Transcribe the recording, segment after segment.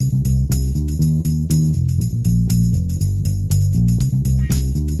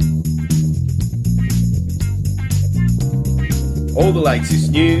All the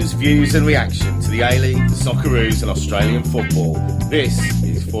latest news, views and reaction to the A-League, the Socceroos and Australian football. This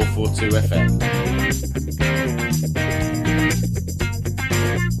is 442 FM.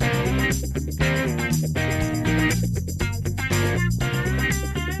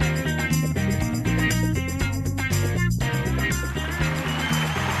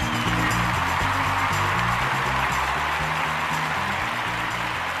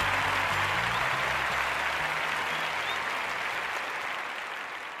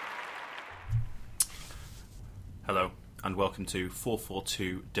 Hello and welcome to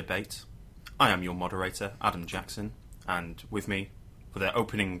 442 Debate. I am your moderator, Adam Jackson, and with me for their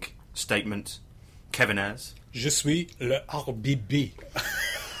opening statement, Kevin Ayres. Je suis le RBB.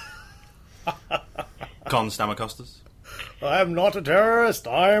 Con Stamakostas. I am not a terrorist,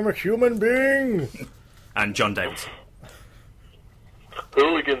 I am a human being. And John Davidson.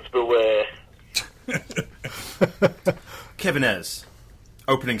 Hooligans beware. Kevin Ayres,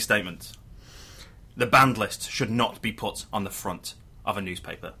 opening statement. The banned list should not be put on the front of a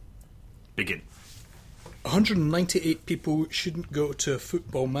newspaper. Begin. 198 people shouldn't go to a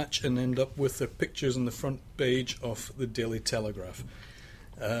football match and end up with their pictures on the front page of the Daily Telegraph.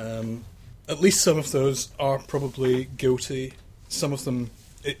 At least some of those are probably guilty. Some of them,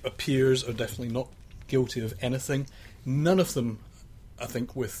 it appears, are definitely not guilty of anything. None of them, I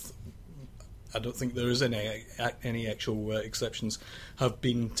don't think there is any actual exceptions, have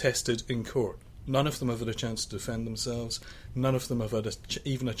been tested in court. None of them have had a chance to defend themselves. None of them have had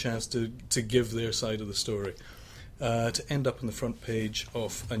even a chance to give their side of the story. To end up on the front page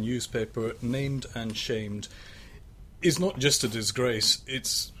of a newspaper, named and shamed, is not just a disgrace.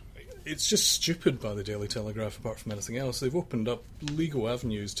 It's just stupid by the Daily Telegraph, apart from anything else. They've opened up legal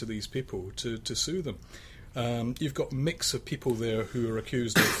avenues to these people to sue them. You've got a mix of people there who are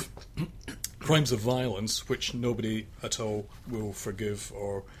accused of crimes of violence, which nobody at all will forgive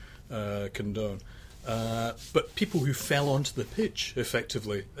or condone. But people who fell onto the pitch,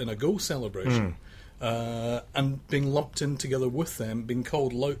 effectively, in a goal celebration, and being lumped in together with them, being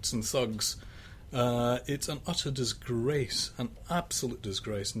called louts and thugs, it's an utter disgrace, an absolute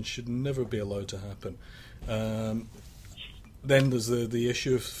disgrace, and should never be allowed to happen. Then there's the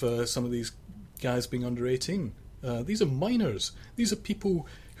issue of some of these guys being under 18. These are minors. These are people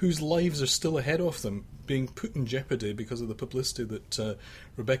whose lives are still ahead of them, being put in jeopardy because of the publicity that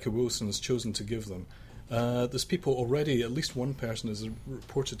Rebecca Wilson has chosen to give them. There's people already, at least one person is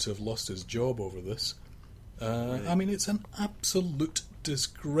reported to have lost his job over this. Really? I mean, it's an absolute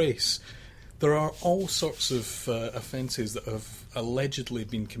disgrace. There are all sorts of offences that have allegedly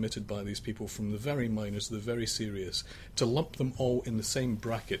been committed by these people, from the very minor to the very serious. To lump them all in the same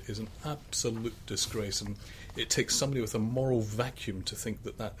bracket is an absolute disgrace, and it takes somebody with a moral vacuum to think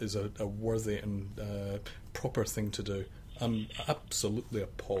that that is a worthy and proper thing to do. I'm absolutely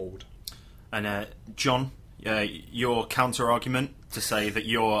appalled. And John, your counter-argument to say that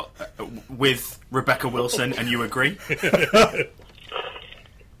you're with Rebecca Wilson and you agree?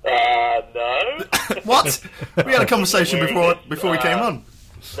 No. What? We had a conversation before we came on.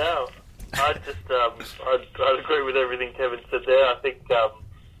 No. I'd agree with everything Kevin said there. I think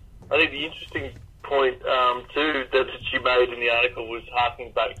the interesting point too that she made in the article was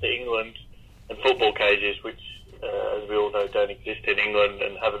harking back to England and football cages, which, as we all know, don't exist in England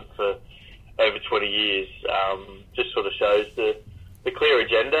and haven't for over 20 years. Just sort of shows the clear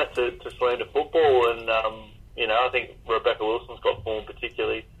agenda to slander football, and I think Rebecca Wilson's got form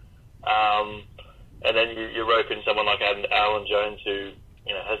particularly. And then you rope in someone like Alan Jones, who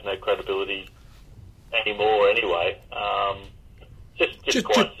has no credibility anymore anyway. Just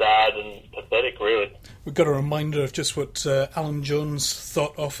quite sad and pathetic, really. We've got a reminder of just what Alan Jones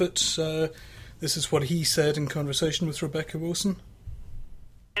thought of it. This is what he said in conversation with Rebecca Wilson.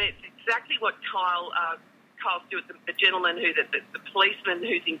 And it's exactly what Kyle Stewart, the gentleman the policeman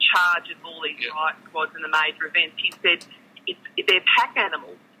who's in charge of all these riot squads and the major events, he said they're pack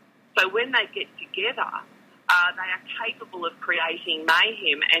animals. So when they get together, they are capable of creating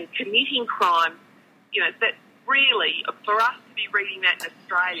mayhem and committing crimes, that really, for us to be reading that in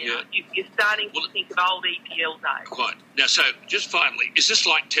Australia, you're starting to think of old EPL days. Quite. Now, so, just finally, is this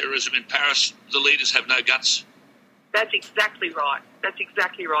like terrorism in Paris? The leaders have no guts? That's exactly right. That's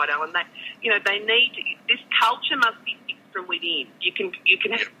exactly right, Alan. They need to, this culture must be fixed from within. You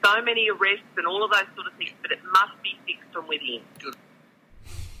can have so many arrests and all of those sort of things, but it must be fixed from within. Good.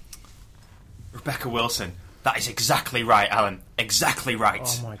 Rebecca Wilson. That is exactly right, Alan. Exactly right.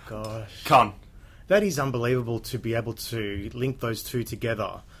 Oh my gosh. Con. That is unbelievable to be able to link those two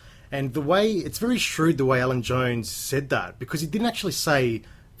together. And it's very shrewd the way Alan Jones said that, because he didn't actually say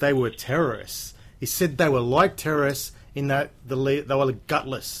they were terrorists. He said they were like terrorists in that they were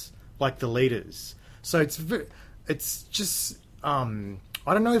gutless like the leaders. So it's just I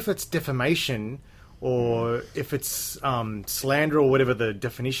don't know if it's defamation or if it's slander or whatever the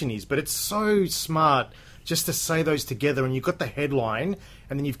definition is, but it's so smart just to say those together, and you've got the headline,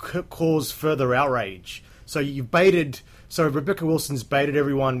 and then you've caused further outrage. So So Rebecca Wilson's baited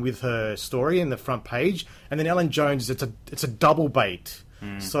everyone with her story in the front page, and then Ellen Jones, it's a double bait.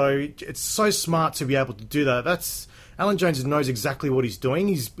 So it's so smart to be able to do that. Alan Jones knows exactly what he's doing.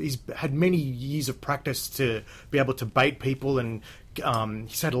 He's had many years of practice to be able to bait people, and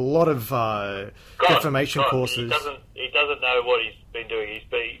he's had a lot of defamation courses. He doesn't know what he's been doing. He's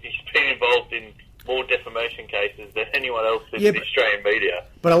been involved in more defamation cases than anyone else in the Australian media.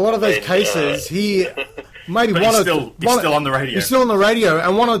 But a lot of those cases, he maybe he's still on the radio. He's still on the radio,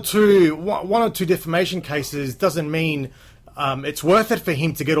 and one or two defamation cases doesn't mean it's worth it for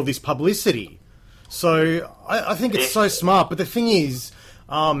him to get all this publicity. So I think it's so smart. But the thing is,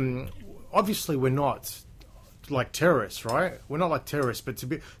 obviously we're not like terrorists, right? We're not like terrorists, but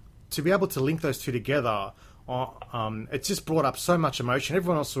to be able to link those two together, it's just brought up so much emotion.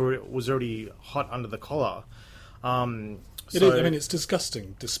 Everyone else was already hot under the collar. It's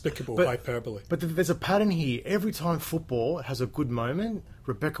disgusting, despicable hyperbole. But there's a pattern here. Every time football has a good moment,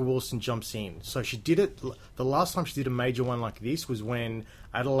 Rebecca Wilson jumps in. So she did it. The last time she did a major one like this was when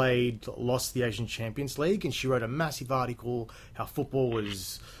Adelaide lost the Asian Champions League, and she wrote a massive article how football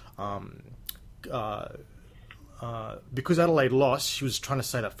was... because Adelaide lost, she was trying to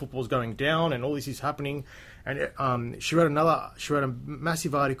say that football's going down and all this is happening. And she wrote a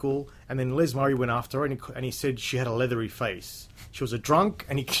massive article, and then Les Murray went after her, and he said she had a leathery face. She was a drunk,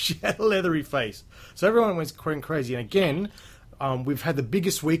 and she had a leathery face. So everyone went crazy. And again, we've had the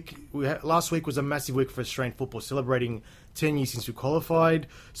biggest week. Last week was a massive week for Australian football, celebrating 10 years since we qualified,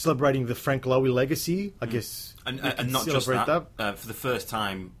 celebrating the Frank Lowy legacy, I guess. And not just that. For the first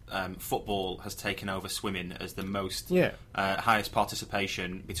time, football has taken over swimming as the most highest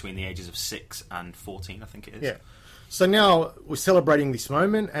participation between the ages of 6 and 14, I think it is. Yeah. So now we're celebrating this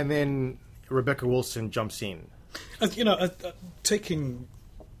moment, and then Rebecca Wilson jumps in. Taking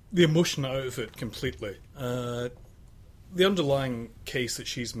the emotion out of it completely, the underlying case that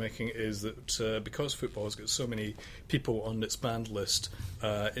she's making is that because football has got so many people on its banned list,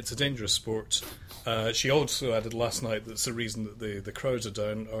 it's a dangerous sport. She also added last night that's the reason that the crowds are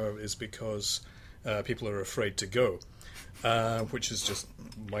down is because people are afraid to go, which is just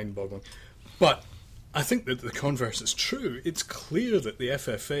mind-boggling. But I think that the converse is true. It's clear that the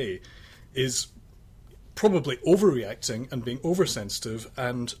FFA is probably overreacting and being oversensitive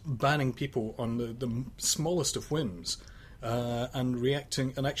and banning people on the smallest of whims. And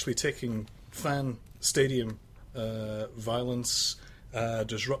reacting and actually taking fan stadium violence,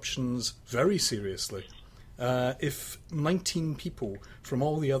 disruptions very seriously. If 19 people from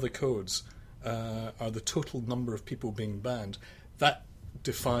all the other codes are the total number of people being banned, that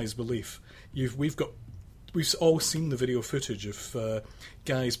defies belief. We've all seen the video footage of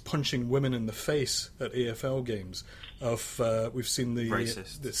guys punching women in the face at AFL games. We've seen the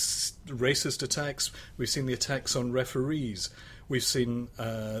racist attacks. We've seen the attacks on referees. We've seen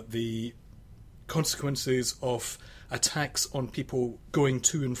the consequences of attacks on people going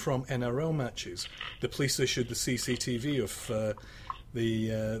to and from NRL matches. The police issued the CCTV of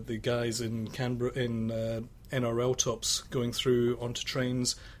the guys in Canberra in NRL tops going through onto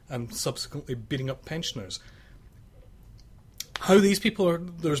trains and subsequently beating up pensioners. How these people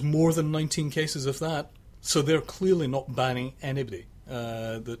there's more than 19 cases of that, so they're clearly not banning anybody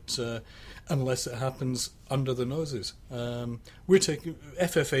unless it happens under the noses.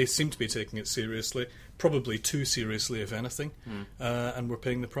 FFA seem to be taking it seriously, probably too seriously if anything, and we're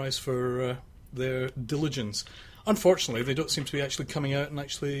paying the price for their diligence. Unfortunately, they don't seem to be actually coming out and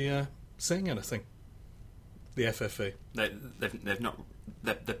actually saying anything. The FFA. They've not.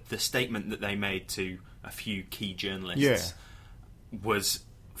 The statement that they made to a few key journalists was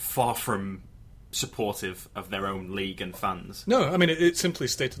far from supportive of their own league and fans. No, I mean it simply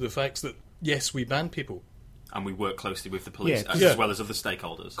stated the facts that yes, we ban people, and we work closely with the police as well as other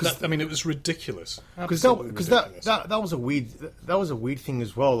stakeholders. It was ridiculous. Because that was a weird thing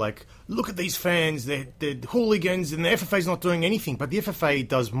as well. Like, look at these fans; they're hooligans, and the FFA's not doing anything. But the FFA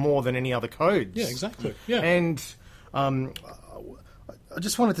does more than any other codes. Yeah, exactly. Yeah, and I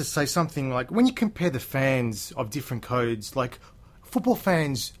just wanted to say something. Like, when you compare the fans of different codes, like football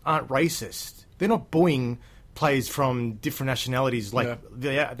fans aren't racist. They're not booing players from different nationalities like the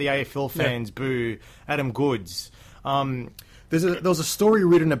AFL fans boo Adam Goods. There was a story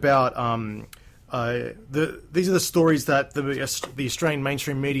written about these are the stories that the Australian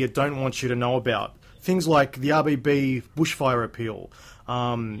mainstream media don't want you to know about. things like the RBB bushfire appeal,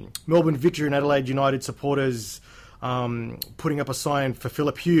 Melbourne Victory and Adelaide United supporters putting up a sign for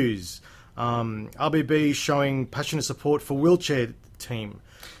Philip Hughes, RBB showing passionate support for wheelchair team.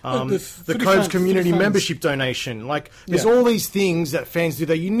 The Codes community membership donation. There's all these things that fans do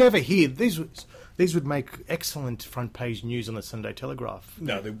that you never hear. These would make excellent front page news on the Sunday Telegraph.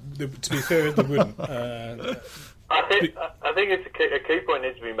 No, to be fair, they wouldn't. I think it's a key point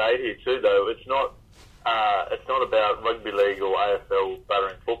needs to be made here too. Though it's not about rugby league or AFL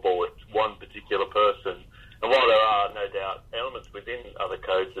battering football. It's one particular person. And while there are no doubt elements within other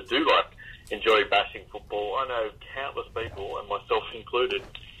codes that do enjoy bashing football, I know countless people, and myself included,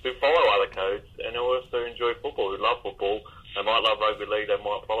 who follow other codes and who also enjoy football, who love football. They might love rugby league, they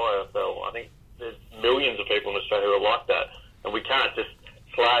might follow AFL. I think there's millions of people in Australia who are like that, and we can't just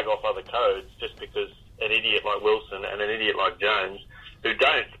flag off other codes just because an idiot like Wilson and an idiot like Jones, who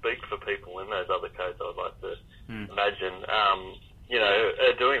don't speak for people in those other codes, I would like to imagine,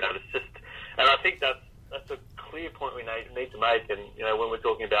 are doing that. It's just, and I think that's a clear point we need to make. And when we're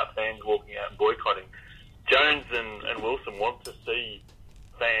talking about fans walking out and boycotting, Jones and Wilson want to see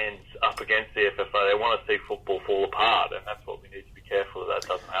fans up against the FFA. They want to see football fall apart, and that's what we need to be careful that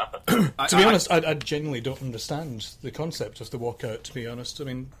doesn't happen. To be honest, I genuinely don't understand the concept of the walkout, to be honest. I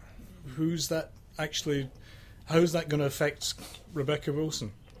mean, how's that going to affect Rebecca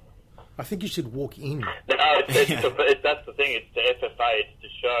Wilson? I think you should walk in. No, that's the thing. It's the FFA. It's to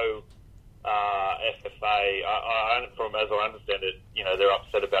show FFA. As I understand it, they're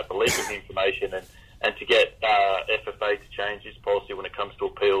upset about the leak of the information, and to get FFA to change its policy when it comes to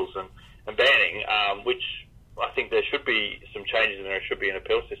appeals and banning, which I think there should be some changes and there should be an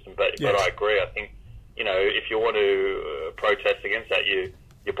appeal system. But I agree. I think if you want to protest against that, you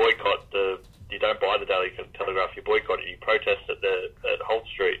boycott you don't buy the Daily Telegraph, you boycott it, you protest at Holt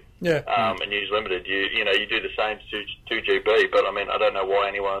Street and News Limited. You do the same to 2GB, but I don't know why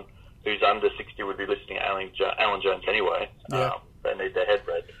anyone who's under 60 would be listening to Alan Jones anyway. They need their head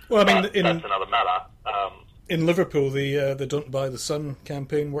read. Well, that's another matter. In Liverpool, the Don't Buy the Sun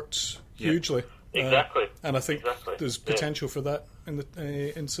campaign worked hugely. Exactly. And I think there's potential for that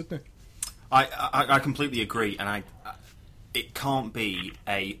in Sydney. I completely agree, and it can't be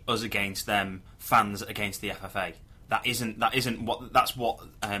a us against them, fans against the FFA. That's what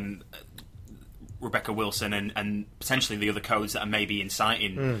Rebecca Wilson and potentially the other codes that are maybe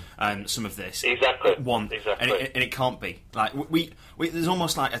inciting some of this. Exactly. And it can't be. We there's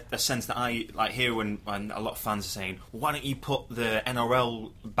almost a sense that I hear when a lot of fans are saying, well, why don't you put the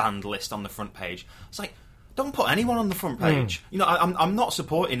NRL banned list on the front page? It's like, don't put anyone on the front page. I'm not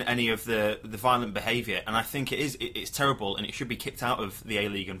supporting any of the violent behaviour, and I think it's terrible, and it should be kicked out of the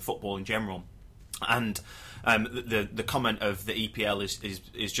A-League and football in general. And the comment of the EPL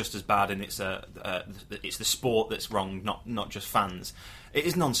is just as bad, and it's the sport that's wrong, not just fans. It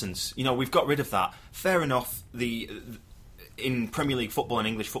is nonsense. We've got rid of that. Fair enough. In Premier League football and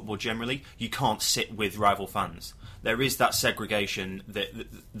English football generally, you can't sit with rival fans. There is that segregation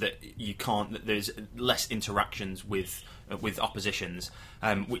that you can't. That there's less interactions with oppositions,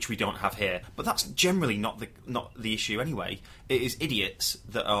 which we don't have here. But that's generally not the issue anyway. It is idiots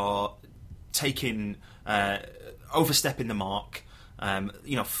that are overstepping the mark.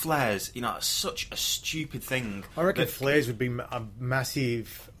 Flares. Such a stupid thing. I reckon flares would be a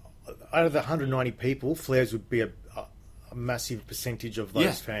massive. Out of the 190 people, flares would be a massive percentage of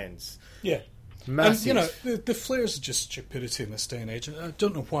those fans. Yeah. Massive. And, the flares are just stupidity in this day and age. And I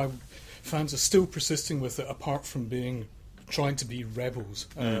don't know why fans are still persisting with it, apart from trying to be rebels.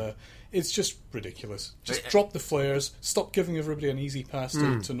 It's just ridiculous. Just drop the flares. Stop giving everybody an easy pass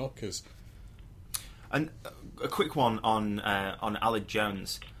to knock us. And a quick one on Aled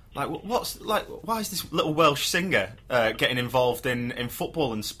Jones. Why is this little Welsh singer getting involved in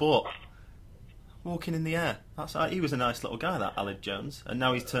football and sport? Walking in the air. He was a nice little guy, that Aled Jones, and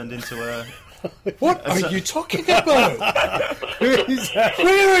now he's turned into a. What are you talking about?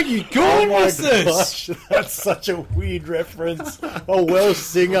 Where are you going with this? Gosh, that's such a weird reference. A Welsh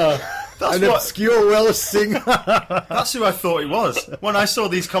singer. Obscure Welsh singer. That's who I thought he was. When I saw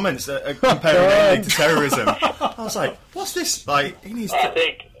these comments comparing A-League to terrorism, I was like, what's this? He needs to... I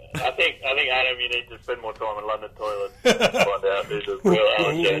think, Adam, you need to spend more time in London toilets to find out who the real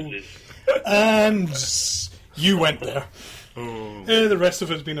Alan Jones is. And you went there. The rest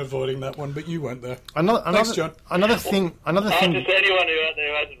of us have been avoiding that one, but you went there. Thanks, John. Another thing. Just anyone who out there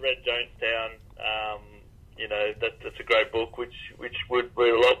who hasn't read Jonestown, that's a great book, which would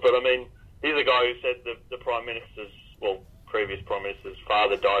read a lot. But he's a guy who said the previous Prime Minister's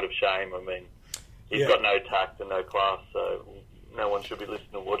father died of shame. He's got no tact and no class. So no one should be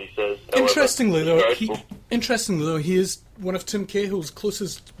listening to what he says. Interestingly, However, though, he is one of Tim Cahill's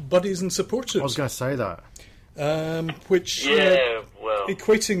closest buddies and supporters. I was going to say that. Which well,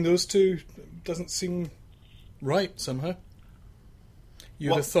 equating those two doesn't seem right somehow.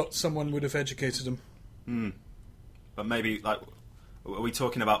 You'd have thought someone would have educated him. But maybe, like, are we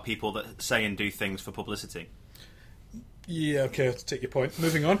talking about people that say and do things for publicity? Yeah, okay, I'll take your point.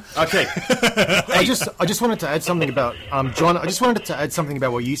 Moving on. Okay. I just wanted to add something about John. I just wanted to add something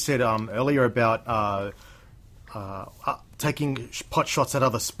about what you said earlier about taking pot shots at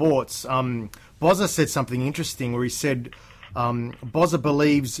other sports. Bozza said something interesting where he said Bozza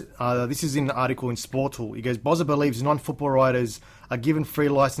believes this is in the article in Sportal. He goes, Bozza believes non-football writers are given free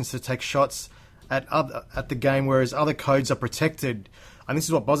license to take shots at the game, whereas other codes are protected. And this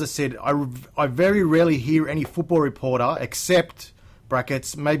is what Bozza said. I very rarely hear any football reporter, except,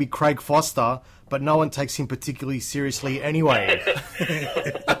 brackets, maybe Craig Foster, but no one takes him particularly seriously anyway.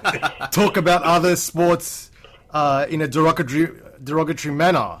 Talk about other sports in a derogatory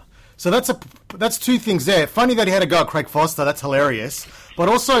manner. So that's two things there. Funny that he had a go at Craig Foster. That's hilarious. But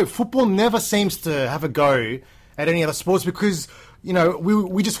also, football never seems to have a go at any other sports because, you know,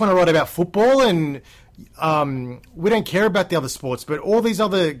 we just want to write about football and we don't care about the other sports. But all these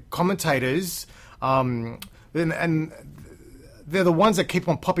other commentators, and they're the ones that keep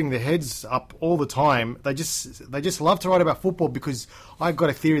on popping their heads up all the time. They just love to write about football because I've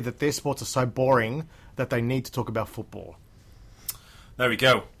got a theory that their sports are so boring that they need to talk about football. There we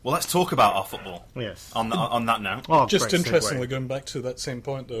go. Well, let's talk about our football. Yes. On that note. Oh, Just great interestingly, segue. going back to that same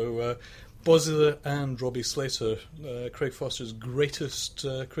point, though, Bozza and Robbie Slater, Craig Foster's greatest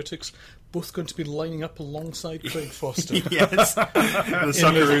critics, both going to be lining up alongside Craig Foster. Yes. The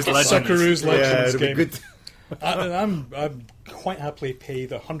Socceroos Legends. Socceroos Legends it'll be game. good. I'm quite happily pay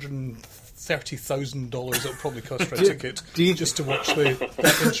the $130,000 it'll probably cost for a ticket just to watch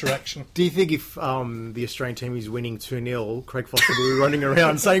that interaction. Do you think if the Australian team is winning 2-0, Craig Foster will be running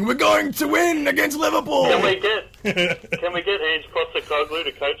around saying, "We're going to win against Liverpool"? Can we get Ange Postecoglou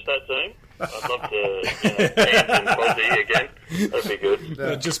to coach that team? I'd love to Ange and Posey again. That'd be good.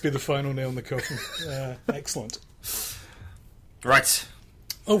 That'd just be the final nail in the coffin. Excellent. Right.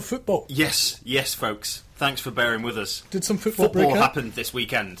 Oh, football. Yes, folks. Thanks for bearing with us. Did some football break out? happened this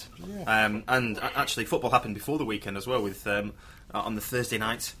weekend. Yeah. And actually, football happened before the weekend as well, with on the Thursday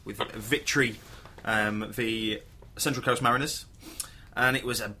night, with victory the Central Coast Mariners. And it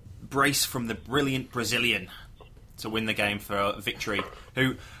was a brace from the brilliant Brazilian to win the game for victory.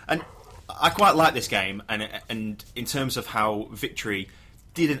 And I quite like this game, and in terms of how victory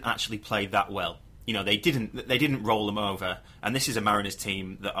didn't actually play that well. You know, they didn't roll them over, and this is a Mariners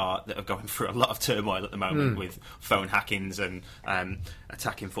team that are going through a lot of turmoil at the moment with phone hackings and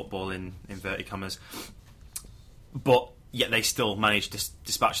attacking football in inverted commas. But yet they still managed to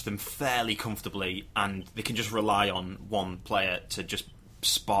dispatch them fairly comfortably, and they can just rely on one player to just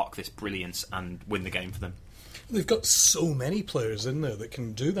spark this brilliance and win the game for them. They've got so many players in there that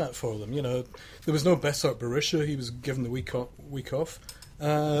can do that for them. You know, there was no Besart Berisha; he was given the week off.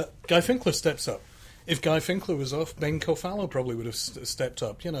 Guy Finkler steps up. If Guy Finkler was off, Ben Cofalo probably would have stepped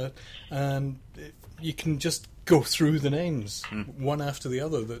up, you know. And you can just go through the names one after the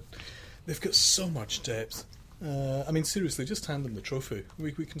other. That they've got so much depth. I mean, seriously, just hand them the trophy.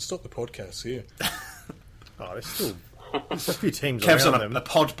 We can stop the podcast here. Oh, there's a few teams Kev's around on them. a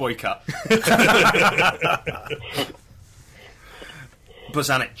pod boycott.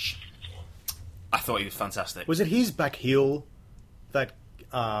 Bozanic. I thought he was fantastic. Was it his back heel that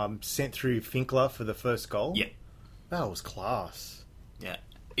sent through Finkler for the first goal? Yeah. That was class. Yeah,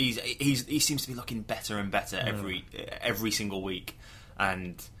 he seems to be looking better and better every single week,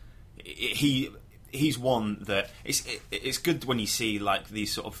 and he's one that it's good when you see like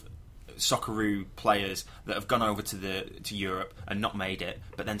these sort of Socceroo players that have gone over to Europe and not made it,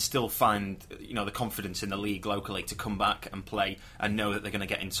 but then still find the confidence in the league locally to come back and play and know that they're going to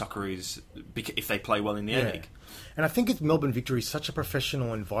get in Socceroos if they play well in the A-League. And I think it's Melbourne Victory is such a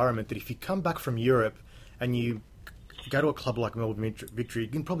professional environment that if you come back from Europe and you go to a club like Melbourne Victory, you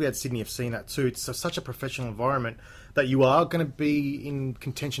can probably add Sydney FC in that too. It's such a professional environment that you are going to be in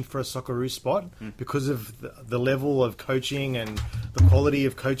contention for a Socceroo spot because of the level of coaching and the quality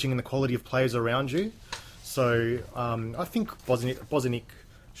of coaching and the quality of players around you. So I think Bozanic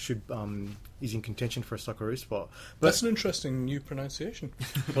should is in contention for a Socceroo spot. But That's an interesting new pronunciation.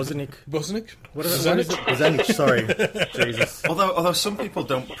 Bozanic. What is it? Bozanic, sorry. Jesus. Although some people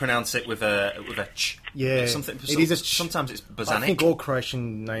don't pronounce it with a ch. Yeah, sometimes it's Bozanic. I think all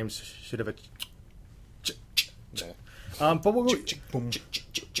Croatian names should have a ch. But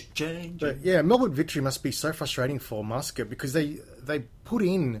changing. But yeah, Melbourne victory must be so frustrating for Muscat because they put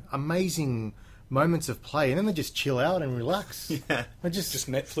in amazing moments of play and then they just chill out and relax. Yeah. They Just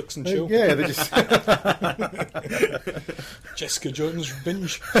Netflix and chill. Yeah, they just... Jessica Jones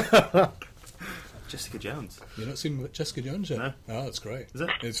binge. Jessica Jones. You not seen Jessica Jones yet? No. Oh, it's great. Is it?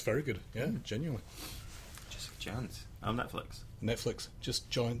 It's very good. Yeah, genuinely. Jessica Jones. On Netflix. Netflix just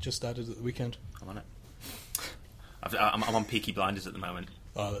added at the weekend. I'm on it. I'm on Peaky Blinders at the moment.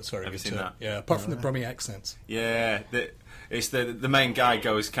 Oh, that's very Have you good seen too. that? Yeah, apart from the Brummie accents. Yeah, it's the main guy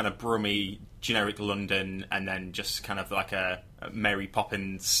goes kind of Brummie, generic London, and then just kind of like a Mary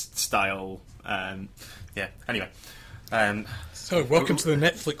Poppins style. Yeah. Anyway. So, welcome to the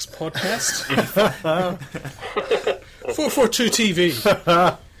Netflix podcast. 442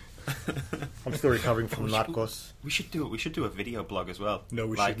 TV. I'm still recovering from Narcos. We should do a video blog as well. No,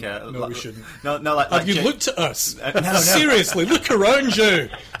 we like, shouldn't. No, we shouldn't. No, like Have you Ja- looked at us? No. Seriously, look around you.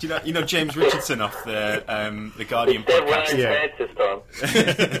 Do you know James Richardson off the Guardian They're podcast? wearing pants this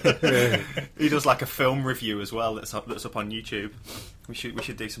time. He does like a film review as well. That's up on YouTube. We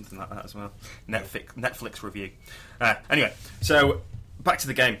should do something like that as well. Netflix review. Anyway, so back to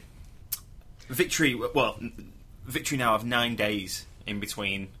the game. Victory now of 9 days in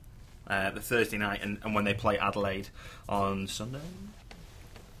between the Thursday night and when they play Adelaide on Sunday.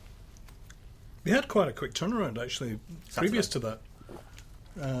 We had quite a quick turnaround, actually, previous to that.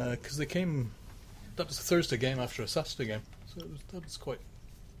 Because they came... That was a Thursday game after a Saturday game. So that was quite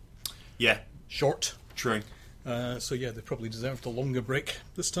short. True. So yeah, they probably deserved a longer break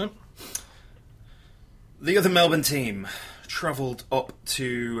this time. The other Melbourne team travelled up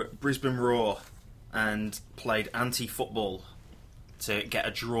to Brisbane Roar and played anti-football to get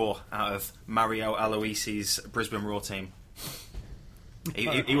a draw out of Mario Aloisi's Brisbane Roar team.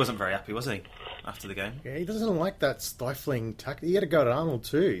 He wasn't very happy, was he, after the game? Yeah, he doesn't like that stifling tactic. He had to go to Arnold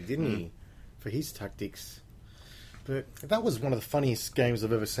too, didn't he, for his tactics. But that was one of the funniest games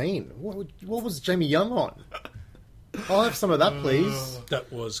I've ever seen. What was Jamie Young on? I'll have some of that, please.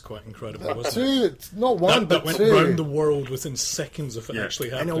 That was quite incredible, wasn't Two, it's not one, that but went two. round the world within seconds of it actually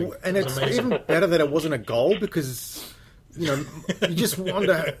happening. And It was it's amazing. even better that it wasn't a goal because, you just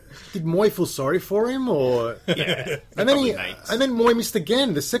wonder, did Moy feel sorry for him or? Yeah. And then Moy missed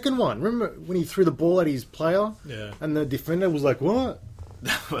again, the second one. Remember when he threw the ball at his player? Yeah. And the defender was like, "What?"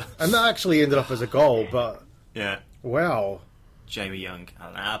 And that actually ended up as a goal. But Yeah. wow, Jamie Young,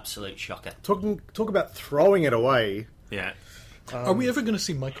 an absolute shocker. talk about throwing it away. Yeah. Are we ever going to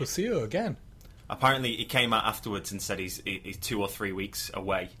see Michael Theo again? Apparently, he came out afterwards and said he's 2 or 3 weeks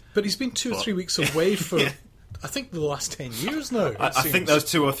away. But he's been 2 or 3 weeks away for, I think, the last 10 years now. I it think seems. those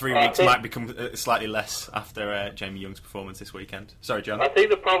 2 or 3 weeks might become slightly less after Jamie Young's performance this weekend. Sorry, John. I think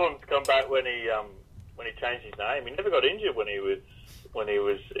the problem's come back when he changed his name. He never got injured when he was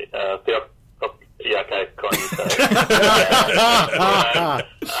yeah, okay, can't use that.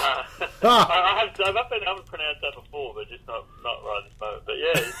 I haven't pronounced that before, but just not right at this moment. But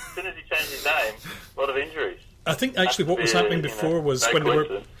yeah, as soon as he changed his name, a lot of injuries. I think actually what was happening before was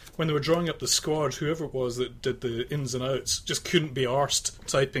no when they were drawing up the squad, whoever it was that did the ins and outs just couldn't be arsed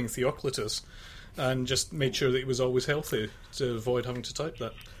typing Theocritus and just made sure that he was always healthy to avoid having to type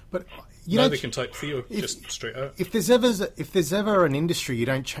that. But now they can type Theo just straight out. If there's ever an industry you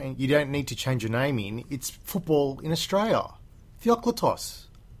don't need to change your name in, it's football in Australia. Theoklitos.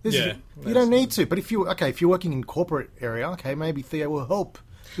 You don't need to. But if you're working in corporate area, okay, maybe Theo will help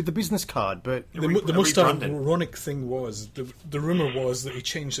with the business card. But The most ironic thing was the rumour was that he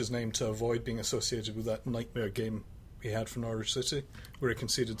changed his name to avoid being associated with that nightmare game he had for Norwich City, where he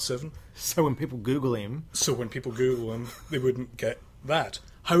conceded 7. So when people Google him, they wouldn't get that.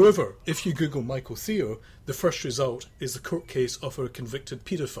 However, if you Google Michael Theo, the first result is the court case of a convicted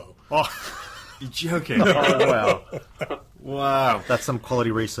paedophile. You're joking. oh wow, Wow. that's some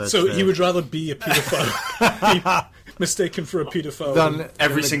quality research. So there. he would rather be a paedophile, be mistaken for a paedophile. Done.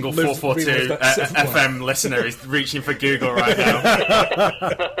 Every single live 442 that seventh FM listener is reaching for Google right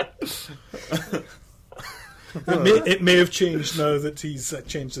now. It may have changed now that he's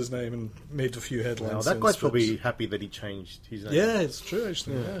changed his name and made a few headlines. Well, that since, guy's but- probably happy that he changed his name. Yeah, it's true,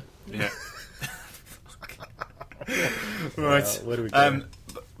 actually. Yeah. Yeah. Right. Where do we go?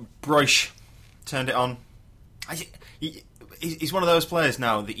 Broish turned it on. He's one of those players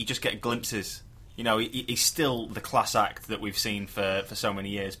now that you just get glimpses. You know, he's still the class act that we've seen for so many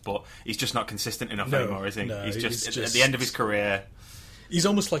years, but he's just not consistent enough anymore, is he? No, he's just he's at the end of his career. He's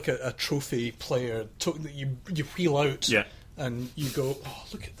almost like a trophy player that you wheel out and you go, oh,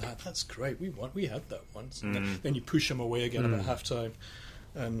 look at that, that's great, we had that once. And then you push him away again about half time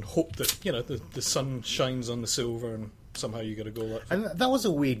and hope that, the sun shines on the silver and somehow you get a goal out. And that was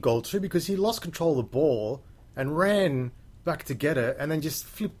a weird goal too, because he lost control of the ball and ran back to get it, and then just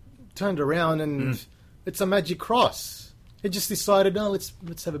turned around, and it's a magic cross. He just decided, no,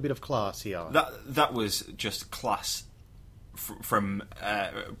 let's have a bit of class here. That was just class from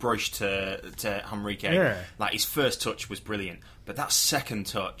Brush to Henrique. Yeah. Like, his first touch was brilliant, but that second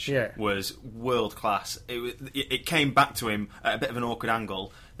touch was world class. It came back to him at a bit of an awkward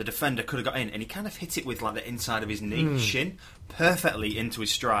angle. The defender could have got in, and he kind of hit it with like the inside of his knee, shin, perfectly into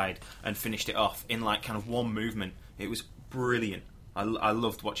his stride, and finished it off in like kind of one movement. It was brilliant. I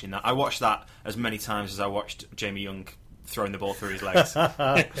loved watching that. I watched that as many times as I watched Jamie Young throwing the ball through his legs.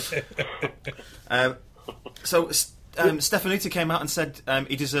 So Stefanuta came out and said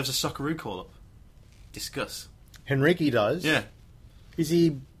he deserves a Socceroo call-up. Discuss. Henrique does? Yeah. Is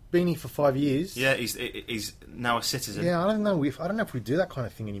he been here for 5 years? Yeah, he's now a citizen. Yeah, I don't know if we do that kind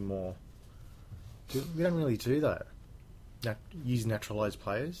of thing anymore. We don't really do that. Use naturalised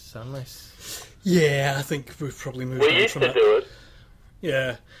players, unless... Yeah, I think we've probably moved We on used from to that. do it.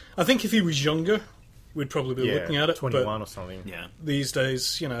 Yeah. I think if he was younger, we'd probably be looking at it. 21 but or something. Yeah. these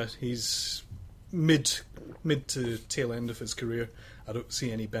days, he's mid to tail end of his career. I don't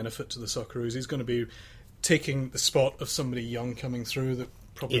see any benefit to the Socceroos. He's going to be taking the spot of somebody young coming through that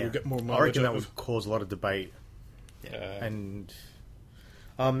probably will get more I mileage reckon that out would of. cause a lot of debate. Yeah. And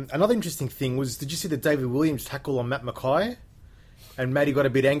another interesting thing was, did you see the David Williams tackle on Matt Mackay? And Matty got a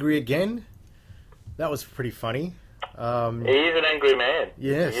bit angry again. That was pretty funny. He is an angry man.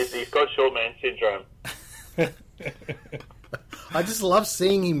 Yes. He's got short man syndrome. I just love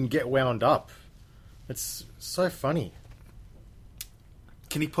seeing him get wound up. It's so funny.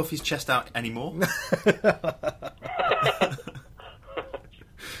 Can he puff his chest out anymore?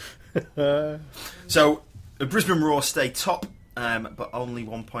 So, Brisbane Roar stay top, but only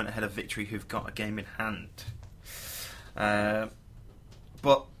 1 point ahead of Victory, who've got a game in hand.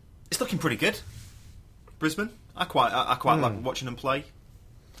 But it's looking pretty good. Brisbane, I quite like watching them play.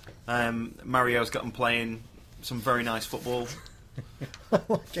 Mario's got them playing some very nice football.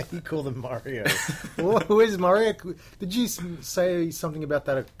 Can you call them Mario? Who is Mario? Did you say something about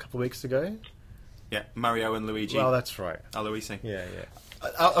that a couple of weeks ago? Yeah, Mario and Luigi. Well, that's right. Aloisi. Yeah.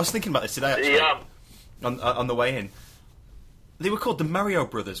 I was thinking about this today, actually. Yeah. On the way in. They were called the Mario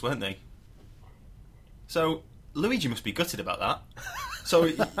Brothers, weren't they? So, Luigi must be gutted about that. So,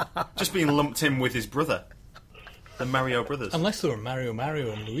 just being lumped in with his brother. The Mario Brothers. Unless they were Mario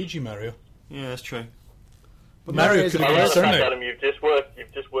and Luigi Mario. Yeah, that's true. But Mario could I have been a love the fact, surname. Adam, you've just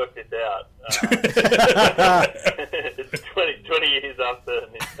worked this out. 20 years after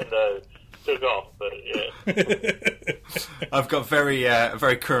Nintendo took off, but yeah. I've got very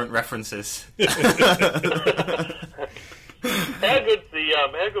current references. How good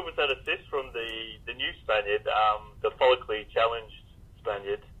was that assist from the new Spaniard, the follically challenged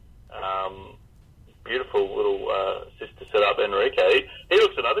Spaniard? Beautiful little assist to set up Enrique. He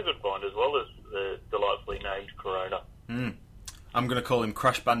looks another good find, as well as the delightfully named Corona. I'm going to call him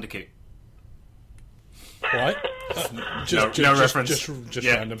Crash Bandicoot. Right? No reference. Just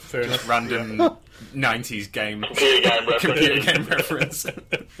random. Fair enough. Random 90s game. Computer game reference. Computer game reference.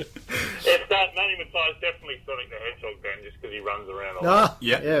 If that Manny Mackay's definitely Sonic the Hedgehog then, just because he runs around a lot.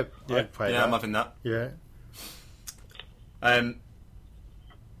 Yeah. I'd play that. I'm having that. Yeah.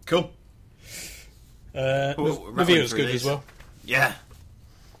 Cool. Revier's good as well. Yeah.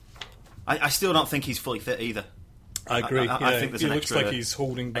 I still don't think he's fully fit either. I agree. I think there's he an looks extra- like he's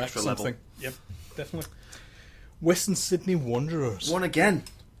holding back extra something. level. Yep, definitely. Western Sydney Wanderers. One again.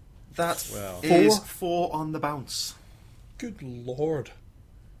 That is 4 on the bounce. Good lord.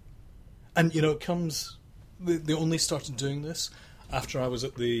 And it comes. They only started doing this after I was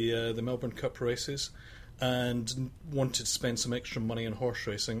at the Melbourne Cup races and wanted to spend some extra money on horse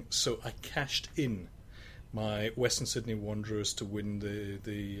racing, so I cashed in my Western Sydney Wanderers to win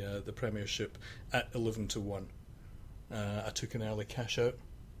the Premiership at 11-1. I took an early cash out,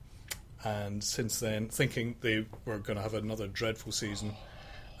 and since then, thinking they were going to have another dreadful season,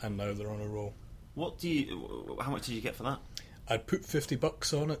 and now they're on a roll. How much did you get for that? I put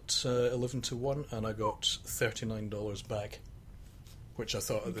 $50 on it, 11-1, and I got $39 back, which I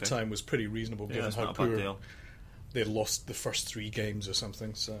thought at the time was pretty reasonable given that's how not a bad poor deal. they lost the first 3 games or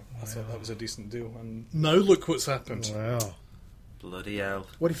something. So I thought that was a decent deal. And now look what's happened. Wow. Bloody hell.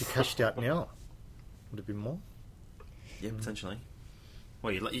 What if you cashed out now? Would it be more? Yeah, potentially.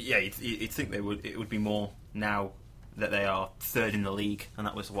 Well, you'd think it would be more now that they are third in the league, and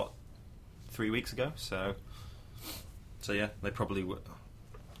that was 3 weeks ago. So yeah, they probably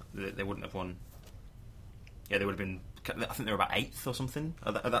they wouldn't have won. Yeah, they would have been I think they were about 8th or something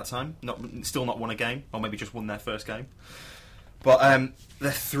at that time. Still not won a game, or maybe just won their first game. But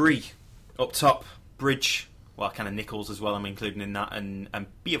they're 3 up top. Bridge, well, kind of Nichols as well, I'm including in that, and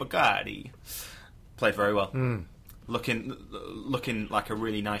Biavagari played very well. Looking like a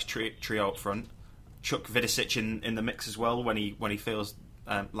really nice trio up front. Chuck Vidicic in the mix as well when he feels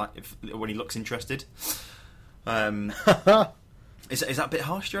when he looks interested. Is that a bit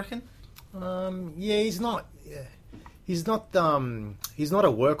harsh, do you reckon? Yeah, he's not. Yeah. He's not a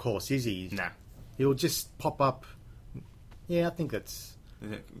workhorse, is he? No. He'll just pop up. Yeah, I think that's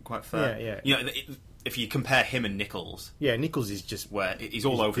quite fair. Yeah. You know, if you compare him and Nichols, Nichols is just where he's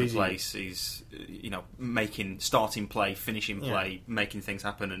all over busy. the place. He's making starting play, finishing play, making things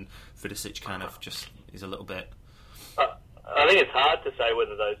happen, and Vidicic kind of just is a little bit. I think it's hard to say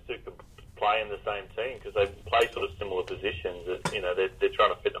whether those two can play in the same team because they play sort of similar positions. They're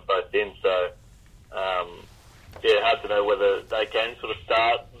trying to fit them both in. So hard to know whether they can sort of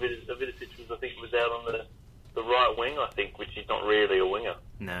start. Vidicic I think was out on the right wing, I think, which is not really a winger.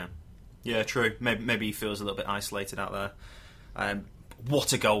 No. Yeah, true. Maybe he feels a little bit isolated out there.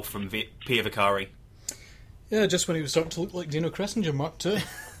 What a goal from Piavakari. Yeah, just when he was starting to look like Dino Cressinger, Mark too.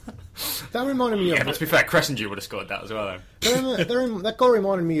 That reminded me of... Yeah, but to be fair, Cressinger would have scored that as well, though. That goal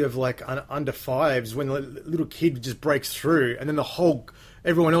reminded me of, like, under fives when the little kid just breaks through and then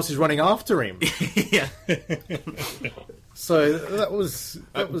everyone else is running after him. Yeah. So that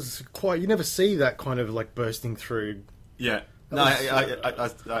was quite... You never see that kind of, like, bursting through. Yeah. No,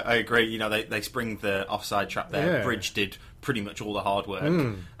 I agree. You know, they spring the offside trap there. Yeah. Bridge did pretty much all the hard work,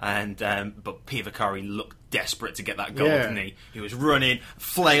 and but Piavakari looked desperate to get that goal, didn't he? He was running,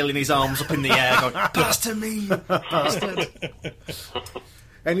 flailing his arms up in the air, going, "Pass to me, bastard!"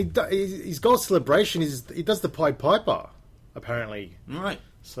 And his goal celebration is he does the Pied Piper, apparently. Right.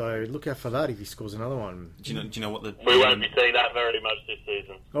 So look out for that if he scores another one. Do you know what the? We won't be seeing that very much this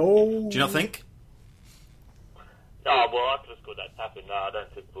season. Oh, do you not think? Oh well, after the score that's happened, no, I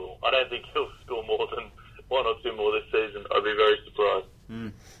don't think he'll score more than 1 or 2 more this season. I'd be very surprised.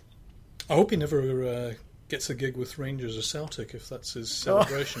 I hope he never gets a gig with Rangers or Celtic if that's his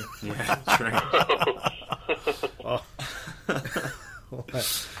celebration. Yeah, true.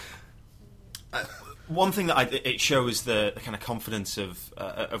 One thing that it shows the kind of confidence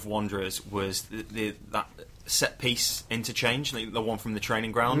of Wanderers was that set piece interchange, the one from the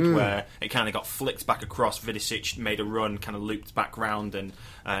training ground where it kind of got flicked back across. Vidicic made a run, kind of looped back round, and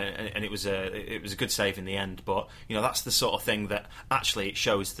it was a good save in the end. But that's the sort of thing that actually it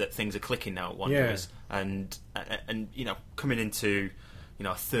shows that things are clicking now at Wanderers, and coming into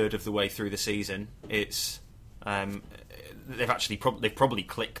a third of the way through the season, it's. They've probably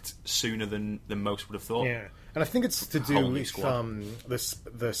clicked sooner than most would have thought. Yeah, and I think it's to do with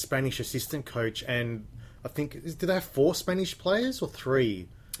the Spanish assistant coach, and I think did they have 4 Spanish players or 3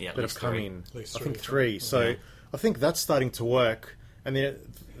 that have come in? I think 3. So I think that's starting to work, and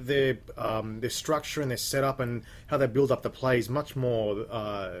their structure and their setup and how they build up the play is much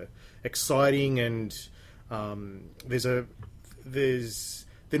more exciting, and they're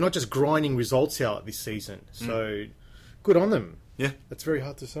not just grinding results out this season. So. Good on them. Yeah. That's very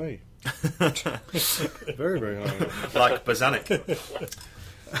hard to say. Very, very hard. Like Bozanic.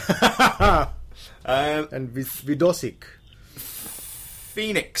 And Vidosic.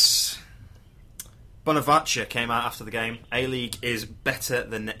 Phoenix. Bonavacia came out after the game. A-League is better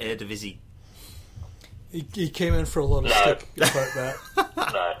than the Eredivisie. He came in for a lot of stick about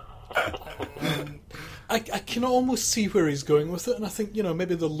that. I can almost see where he's going with it, and I think,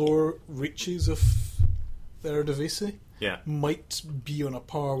 maybe the lower reaches of the Eredivisie might be on a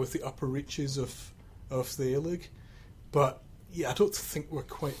par with the upper reaches of the A-League. But, I don't think we're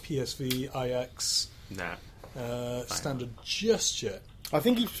quite PSV, Ajax standard just yet. I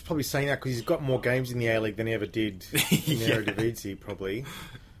think he's probably saying that because he's got more games in the A-League than he ever did in the Eredivisie, probably.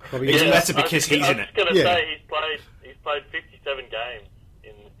 It's better because he's in it. I was going to say he's played 57 games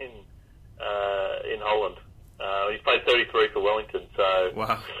in Holland. He's played 33 for Wellington, so...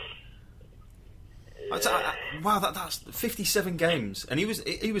 Wow. Wow, that's 57 games, and he was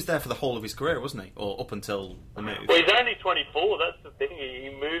there for the whole of his career, wasn't he? Or up until the move. Well, he's only 24. That's the thing. He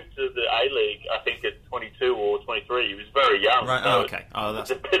moved to the A-League, I think, at 22 or 23. He was very young. Right. So okay.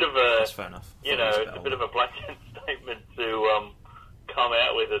 It's a bit of a. That's fair enough. It's a bit of a blanket statement to come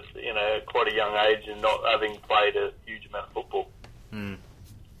out with at quite a young age and not having played a huge amount of football.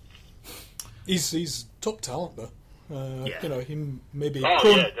 He's top talent though. He may be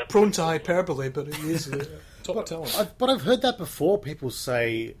prone to hyperbole, but he is a top talent. But I've heard that before. People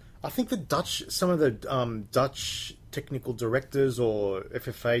say, I think some of the Dutch technical directors or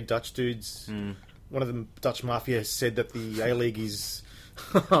FFA Dutch dudes, one of the Dutch mafia has said that the A-League is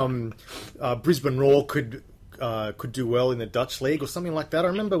Brisbane Roar could do well in the Dutch league or something like that. I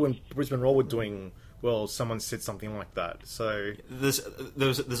remember when Brisbane Roar were doing well, someone said something like that. So there's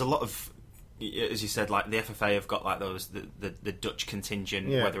a lot of, as you said, like the FFA have got like those the Dutch contingent,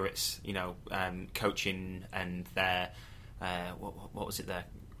 whether it's coaching and their what was it, their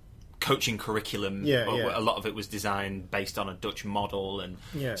coaching curriculum. A lot of it was designed based on a Dutch model, and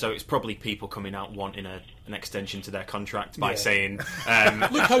so it's probably people coming out wanting an extension to their contract by saying,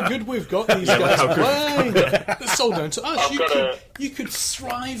 "Look how good we've got these guys playing. It's all down to us. You could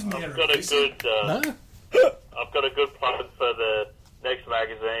thrive, Mary. I've got a good plan for the next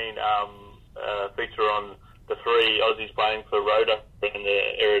magazine. Feature on the three Aussies playing for Rhoda in the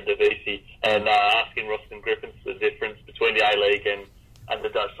Eredivisie, and asking Rustin Griffiths the difference between the A-League and the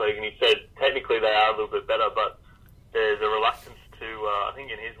Dutch League, and he said technically they are a little bit better, but there's a reluctance to, I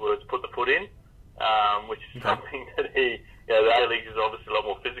think in his words, put the foot in, which is something that the A-League is obviously a lot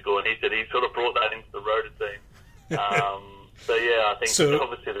more physical, and he said he sort of brought that into the Rhoda team. I think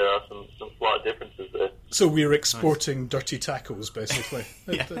obviously there are some slight differences there. So we're exporting dirty tackles, basically.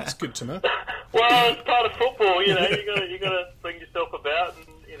 That's good to know. Well, it's part of football, you got to bring yourself about, and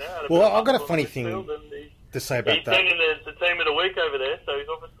Well, I've got a funny thing to say about that. He's been in the team of the week over there, so he's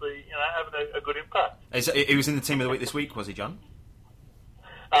obviously having a good impact. He was in the team of the week this week, was he, John?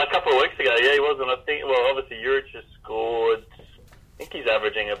 A couple of weeks ago, yeah, he was, and I think, obviously Juric has scored. I think he's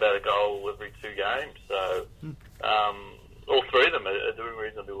averaging about a goal every 2 games, so all three of them are doing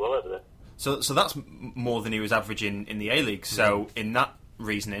reasonably well over there. So that's more than he was averaging in the A-League. So in that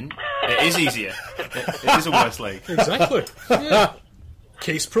reasoning, it is easier. It is a worse league. Exactly. Yeah.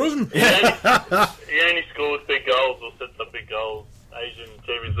 Case proven. He only scores big goals or sets up big goals. Asian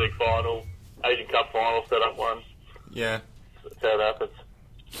Champions League final, Asian Cup final, set up one. Yeah. That's how it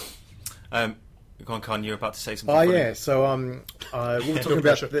happens. Go on, Con, you're about to say something. Oh, yeah. So we were talking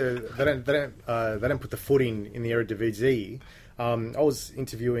about they don't put the foot in the Eredivisie. I was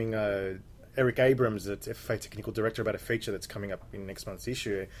interviewing Eric Abrams, at FFA Technical Director, about a feature that's coming up in next month's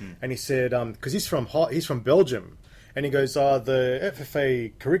issue, and he said because he's from Belgium, and he goes, the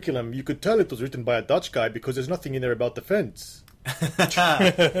FFA curriculum, you could tell it was written by a Dutch guy because there's nothing in there about defence.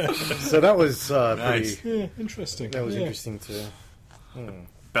 So that was nice. Pretty interesting. That was interesting too.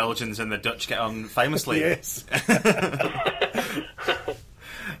 Belgians and the Dutch get on famously. Yes.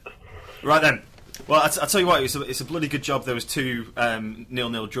 Right then. Well, I'll tell you what, it's a bloody good job there was 2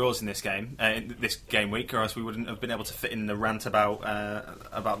 0-0 draws in this game, this game week, or else we wouldn't have been able to fit in the rant about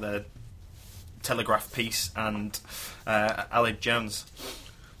the Telegraph piece and Aled Jones.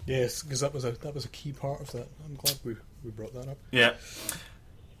 Yes, because that was a key part of that. I'm glad we brought that up. Yeah.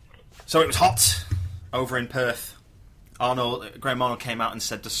 So it was hot over in Perth. Graham Arnold came out and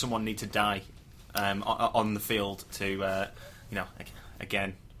said, "Does someone need to die on the field to,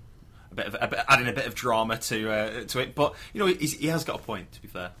 again, adding a bit of drama to it?" But he has got a point. To be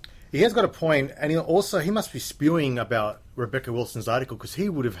fair, he has got a point, and he must be spewing about Rebecca Wilson's article because he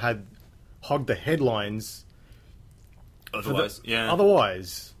would have hogged the headlines.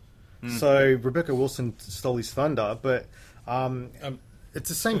 Otherwise. So Rebecca Wilson stole his thunder, but it's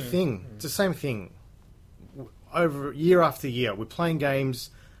the same thing. It's the same thing. Over year after year, we're playing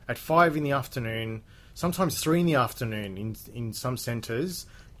games at 5 in the afternoon, sometimes 3 in the afternoon in some centres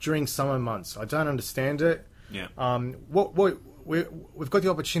during summer months. I don't understand it. Yeah. We've got the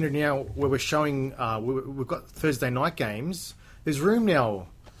opportunity now where we're showing. We've got Thursday night games. There's room now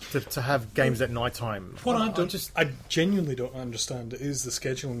to have games at night time. What I genuinely don't understand is the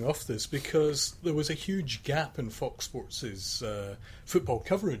scheduling of this, because there was a huge gap in Fox Sports' football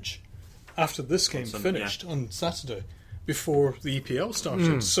coverage after this game finished on Saturday, before the EPL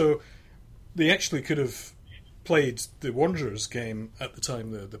started. So they actually could have played the Wanderers game at the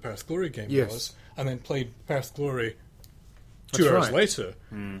time the Perth Glory game was, and then played Perth Glory 2 hours later,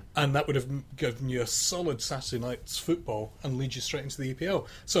 and that would have given you a solid Saturday night's football and lead you straight into the EPL.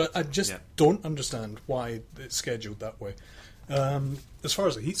 So I just don't understand why it's scheduled that way. As far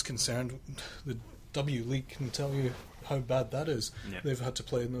as the Heat's concerned, the W League can tell you how bad that is. They've had to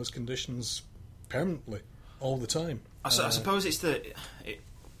play in those conditions permanently all the time. I suppose it's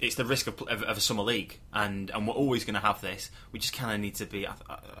the risk of a summer league, and we're always going to have this. We just kind of need to be.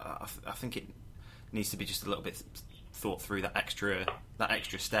 I think it needs to be just a little bit thought through, that extra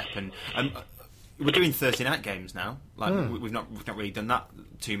step, and we're doing Thursday night games now. Like we've not really done that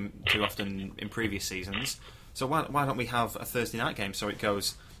too often in previous seasons. So why don't we have a Thursday night game so it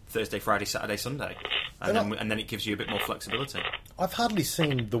goes Thursday, Friday, Saturday, Sunday, and then it gives you a bit more flexibility. I've hardly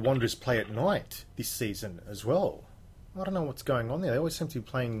seen the Wanderers play at night this season as well. I don't know what's going on there. They always seem to be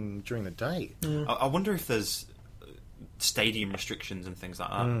playing during the day. I wonder if there's stadium restrictions and things like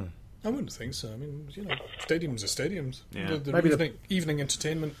that. I wouldn't think so. I mean, stadiums are stadiums. Yeah. They're Maybe evening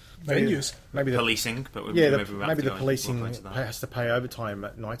entertainment venues. Maybe the Policing, but yeah, maybe the policing into that. has to pay overtime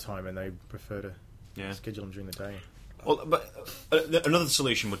at night time, and they prefer to Yeah. schedule them during the day. Well, but another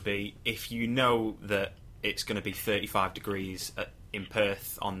solution would be if you know that it's going to be 35 degrees in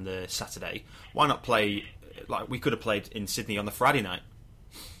Perth on the Saturday, why not play like we could have played in Sydney on the Friday night?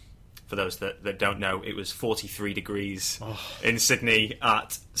 For those that don't know, it was 43 degrees in Sydney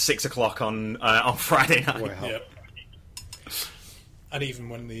at 6 o'clock on Friday night. Wow. Yep. And even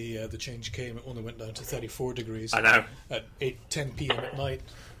when the change came, it only went down to 34 degrees. I know. At 10 p.m. at night.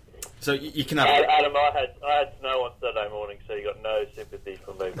 So you can have. Adam, I had snow on Saturday morning, so you got no sympathy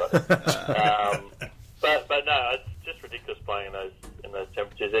from me, but no, it's just ridiculous playing in those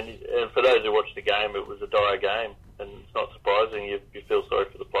temperatures. And for those who watched the game, it was a dire game, and it's not surprising you feel sorry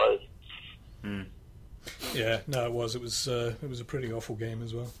for the players. Yeah, no, it was. It was a pretty awful game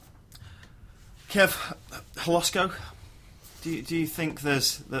as well. Kev, Holosko, do you think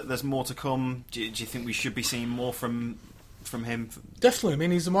there's more to come? Do you think we should be seeing more from him? Definitely. I mean,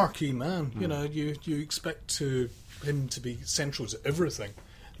 he's a marquee man. You know, you expect him to be central to everything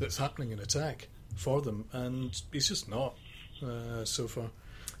that's happening in attack for them, and he's just not so far.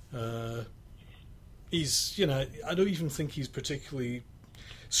 He's, I don't even think he's particularly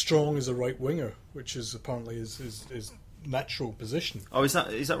strong as a right winger, which is apparently his natural position. Oh, is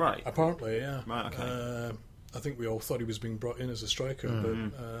that right? Apparently, yeah. Right, okay. I think we all thought he was being brought in as a striker,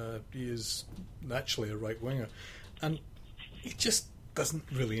 but he is naturally a right winger, and he just doesn't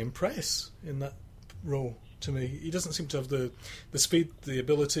really impress in that role to me. He doesn't seem to have the speed, the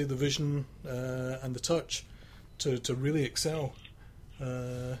ability, the vision, and the touch to really excel.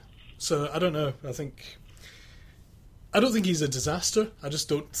 So I don't know. I don't think he's a disaster. I just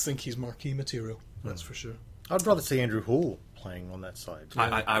don't think he's marquee material. That's for sure. I'd rather see Andrew Hall playing on that side.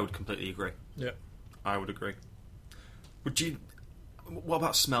 I would completely agree. Yeah. I would agree. Would you? What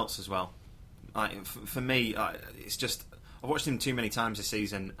about Smelts as well? For me, it's just I've watched him too many times this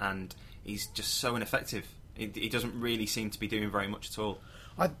season, and he's just so ineffective. He doesn't really seem to be doing very much at all.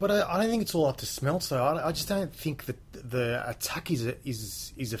 But I don't think it's all up to Smelts though. I just don't think that the attack is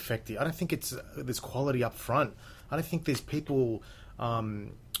effective. I don't think there's quality up front. I don't think there's people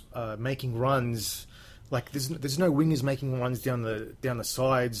making runs. Like there's no wingers making runs down the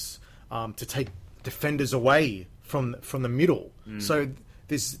sides to take defenders away from the middle. So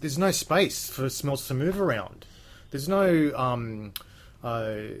there's no space for Smelts to move around. There's no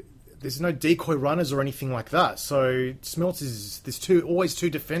decoy runners or anything like that. So Smelts there's always two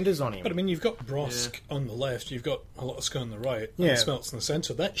defenders on him. But I mean, you've got Brosk on the left, you've got Holosko on the right, Yeah. and Smelts in the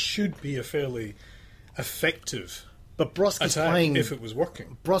centre. That should be a fairly effective But Brosk is attack playing. if it was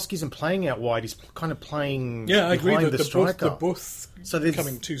working. Brosk isn't playing out wide. He's kind of playing. Yeah, I agree behind that the striker. they're both there's-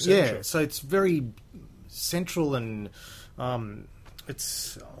 coming too central. Yeah, so it's very central, and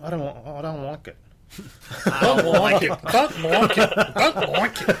it's I don't like it. Don't like it. Don't like it. Don't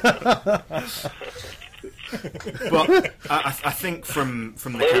like it. But I think from the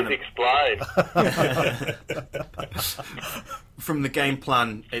Please explain. from the game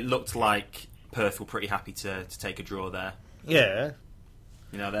plan, it looked like Perth were pretty happy to take a draw there. Yeah,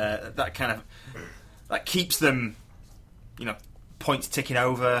 That keeps them, points ticking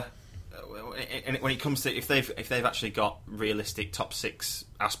over. And when it comes to if they've actually got realistic top six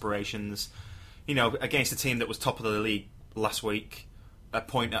aspirations, against a team that was top of the league last week, a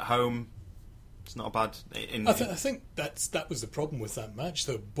point at home, it's not bad. I think that was the problem with that match,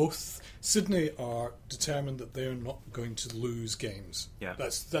 though. Both Sydney are determined that they're not going to lose games. Yeah.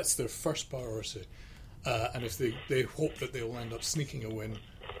 That's their first priority, and if they hope that they'll end up sneaking a win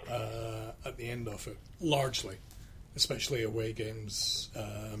at the end of it, largely, especially away games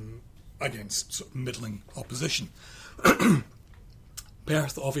against sort of middling opposition.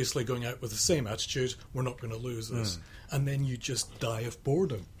 Perth obviously going out with the same attitude, we're not going to lose this, and then you just die of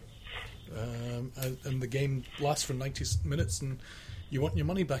boredom. And the game lasts for 90 minutes, and you want your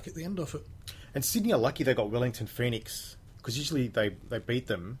money back at the end of it. and Sydney are lucky they got Wellington Phoenix, because usually they beat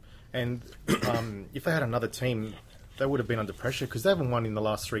them, and if they had another team, they would have been under pressure because they haven't won in the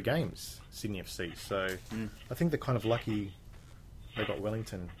last 3 games, Sydney FC. So I think they're kind of lucky they got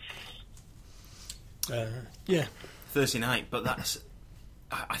Wellington. Yeah. Thursday night, but that's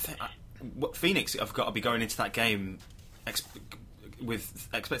I think Phoenix have got to be going into that game with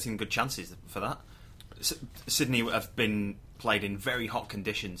expecting good chances for that. Sydney have been played in very hot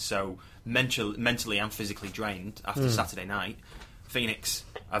conditions, so mentally and physically drained after Saturday night. Phoenix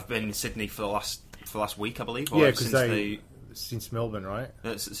have been in Sydney for the last for the last week, I believe. Yeah, because since Melbourne, right?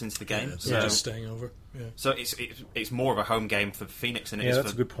 Since the game. So just staying over. Yeah. So it's more of a home game for Phoenix than it is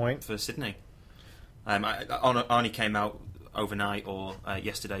that's a good point. for Sydney. Arnie came out overnight or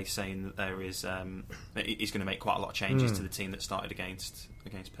yesterday saying that he's going to make quite a lot of changes to the team that started against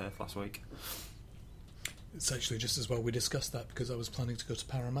Perth last week. It's actually just as well we discussed that, because I was planning to go to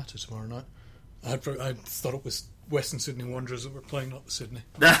Parramatta tomorrow night. I thought it was Western Sydney Wanderers that were playing, not the Sydney.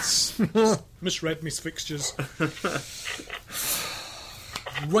 Misread Miss fixtures.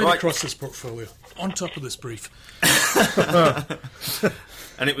 Right across this portfolio, on top of this brief.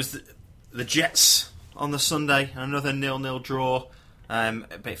 And it was the Jets on the Sunday, another 0-0 draw.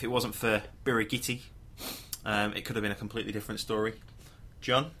 But if it wasn't for Birigiti, it could have been a completely different story.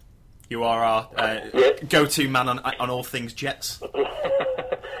 John, you are our go-to man on all things Jets.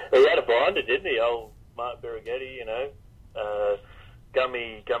 He had a blinder, didn't he? Old Mark Birigiti,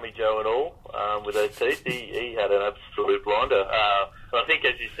 Gummy Joe and all, with those teeth. He had an absolute blinder. And I think,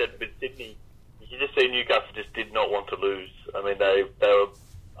 as you said, with Sydney, you just see Newcastle just did not want to lose. I mean, they were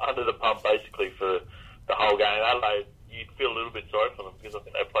under the pump basically for the whole game. Adelaide, you'd feel a little bit sorry for them because I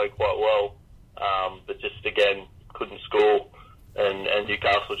think they played quite well, but just again couldn't score, and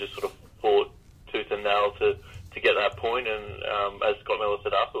Newcastle just sort of fought tooth and nail to get that point. And as Scott Miller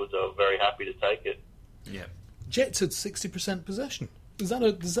said afterwards, they were very happy to take it. Yeah, Jets had 60% possession. Is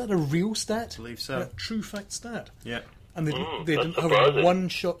that a real stat? I believe so. A true fact stat. Yeah. And they didn't have surprising. one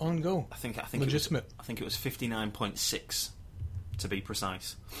shot on goal. I think legitimate. I think it was 59.6 to be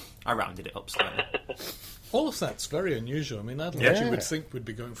precise. I rounded it up slightly. All of that's very unusual. I mean, Adelaide you would think would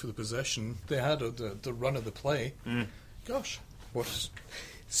be going for the possession. They had the run of the play. Gosh, what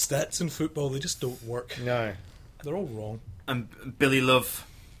stats in football, they just don't work. No. They're all wrong. And Billy Love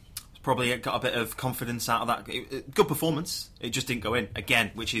probably got a bit of confidence out of that. Good performance. It just didn't go in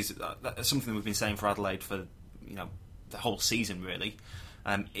again, which is something we've been saying for Adelaide for the whole season, really.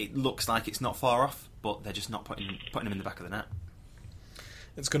 It looks like it's not far off, but they're just not putting him in the back of the net.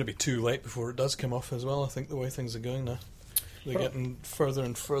 It's going to be too late before it does come off as well, I think, the way things are going now. They're getting further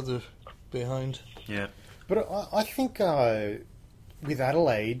and further behind. Yeah. But I think with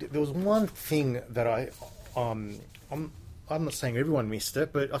Adelaide, there was one thing that I'm not saying everyone missed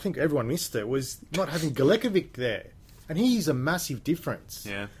it, but I think everyone missed it, was not having Galekovic there. And he's a massive difference.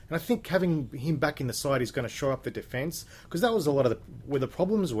 Yeah. And I think having him back in the side is going to shore up the defence, because that was a lot of where the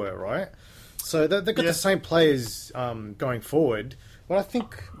problems were, right? So they've got the same players going forward, but I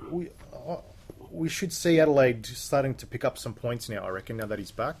think we should see Adelaide starting to pick up some points now, I reckon, now that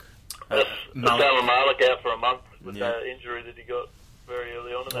he's back. Salman Malik out for a month with that injury that he got very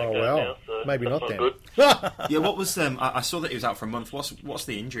early on in that game now, so maybe not that's then. Good. Yeah, what was... I saw that he was out for a month. What's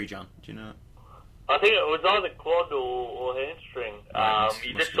the injury, John? Do you know? I think it was either quad or hamstring.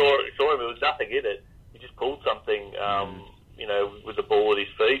 You just saw him. There was nothing in it. He just pulled something, with the ball at his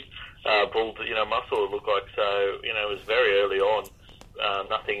feet. Pulled, muscle. It looked like. So, it was very early on.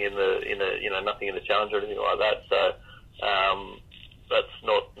 Nothing in nothing in the challenge or anything like that. So, that's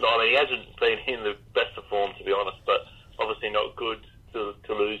not. I mean, he hasn't been in the best of form, to be honest. But obviously not good to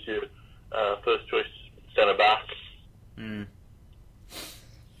lose your first choice centre back. Mm.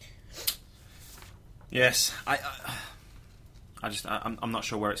 Yes, I'm not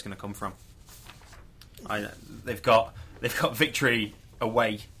sure where it's going to come from. They've got Victory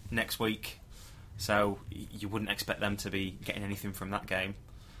away next week, so you wouldn't expect them to be getting anything from that game.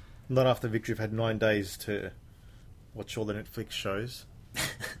 Not after Victory have had 9 days to watch all the Netflix shows.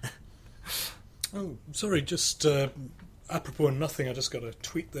 Oh, sorry, just apropos of nothing, I just got a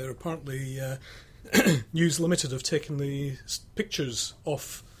tweet there. Apparently, News Limited have taken the pictures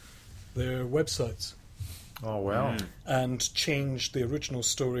off their websites. Oh, wow. And changed the original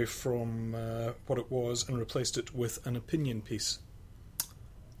story from what it was and replaced it with an opinion piece.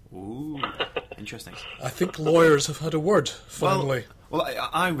 Ooh, interesting. I think lawyers have had a word, finally. Well,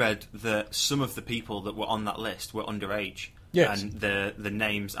 I read that some of the people that were on that list were underage. Yes. And the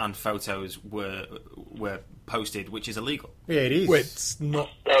names and photos were posted, which is illegal. Yeah, it is. Wait, it's not...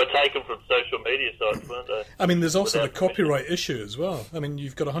 They were taken from social media sites, weren't they? I mean, there's also the copyright issue as well. I mean,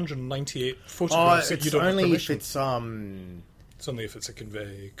 you've got 198 photographs that it's you don't have only permission. if it's It's only if it's a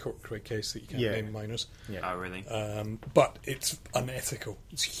court case that you can't name minors. Yeah. Oh, really? But it's unethical.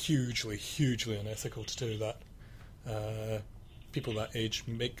 It's hugely, hugely unethical to do that. People that age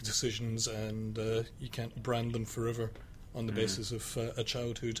make decisions, and you can't brand them forever on the basis of a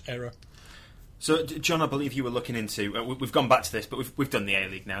childhood error. So, John, I believe you were looking into... we've gone back to this, but we've done the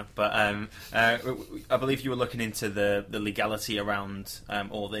A-League now. But I believe you were looking into the legality around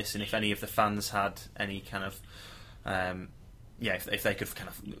all this, and if any of the fans had any kind of if they could kind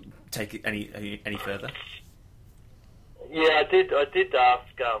of take it any further. Yeah, I did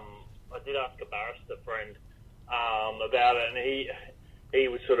ask a barrister friend about it, and he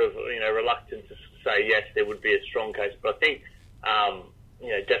was sort of reluctant to say yes, there would be a strong case, but I think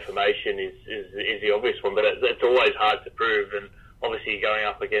defamation is the obvious one, but it's always hard to prove, and obviously going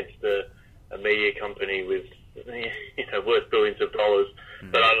up against a media company with worth billions of dollars.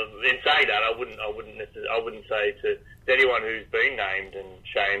 Mm. But in saying that, I wouldn't say to anyone who's been named and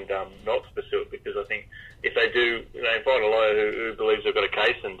shamed not to pursue it, because I think if they do, find a lawyer who believes they've got a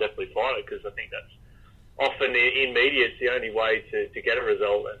case, and definitely fight it, because I think that's often in media it's the only way to get a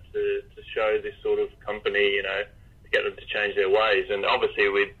result and to show this sort of company, to get them to change their ways. And obviously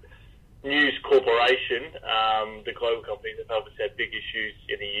with News Corporation, the global company, they've obviously had big issues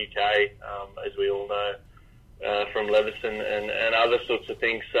in the UK, as we all know, from Leveson and other sorts of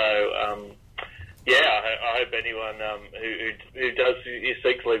things. So, I hope anyone who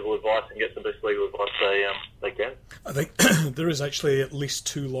seeks legal advice and gets the best legal advice they can. I think there is actually at least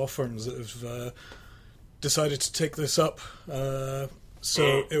 2 law firms that have decided to take this up.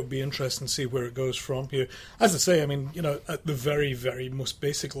 So it'll be interesting to see where it goes from here. As I say, at the very, very most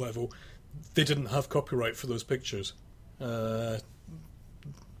basic level, they didn't have copyright for those pictures. Even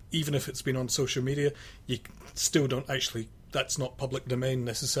if it's been on social media, you still don't actually... That's not public domain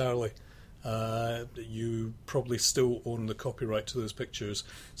necessarily. You probably still own the copyright to those pictures.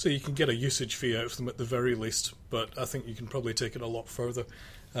 So you can get a usage fee out of them at the very least, but I think you can probably take it a lot further.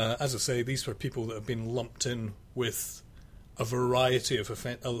 As I say, these were people that have been lumped in with a variety of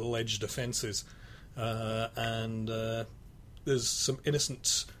alleged offences, and there's some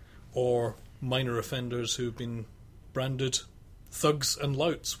innocent or minor offenders who've been branded thugs and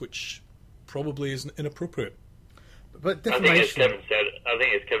louts, which probably isn't inappropriate. But I think as Kevin said,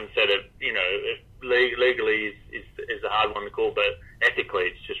 legally is a hard one to call, but ethically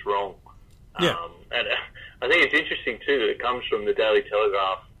it's just wrong. Yeah. And I think it's interesting too that it comes from the Daily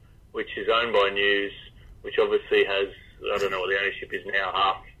Telegraph, which is owned by News, which obviously has, I don't know what the ownership is now,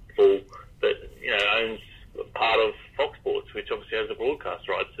 half full, but owns part of Fox Sports, which obviously has the broadcast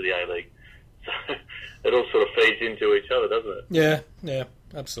rights to the A-League. So it all sort of feeds into each other, doesn't it? Yeah,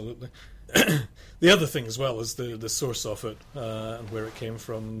 absolutely. The other thing as well is the source of it, and where it came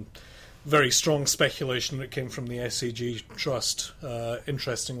from. Very strong speculation that it came from the SCG Trust.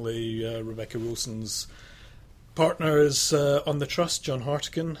 Interestingly, Rebecca Wilson's partner is on the Trust, John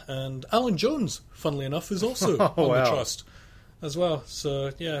Hartigan, and Alan Jones, funnily enough, is also on the Trust as well.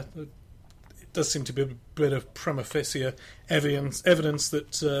 So, yeah, it does seem to be a bit of prima facie evidence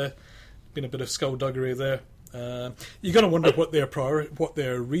that been a bit of skullduggery there. You're going to wonder what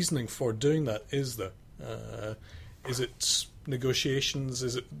their reasoning for doing that is, though. Is it negotiations?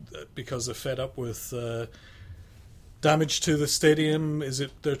 Is it because they're fed up with damage to the stadium? Is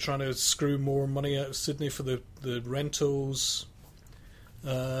it they're trying to screw more money out of Sydney for the rentals?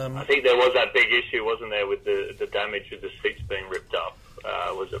 I think there was that big issue, wasn't there, with the damage with the seats being ripped up?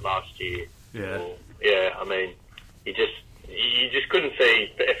 Was it last year? Yeah. You just couldn't see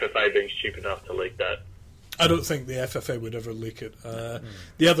the FFA being stupid enough to leak that. I don't think the FFA would ever leak it.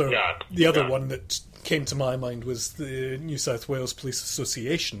 The other one that came to my mind was the New South Wales Police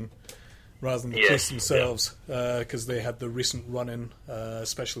Association, rather than the police themselves, because they had the recent run-in,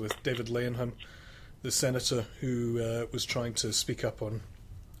 especially with David Layenham, the senator, who was trying to speak up on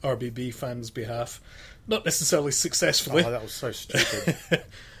RBB fans' behalf. Not necessarily successfully. Oh, that was so stupid.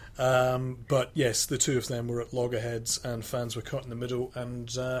 But yes, the two of them were at loggerheads, and fans were caught in the middle,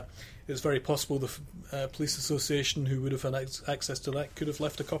 and it's very possible the police association, who would have had access to that, could have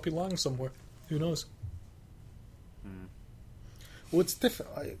left a copy lying somewhere. Who knows? Well,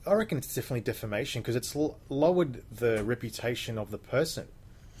 I reckon it's definitely defamation, because it's lowered the reputation of the person.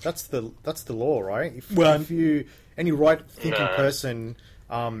 That's the law, right? If you any right-thinking person,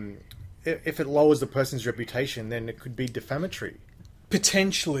 if it lowers the person's reputation, then it could be defamatory.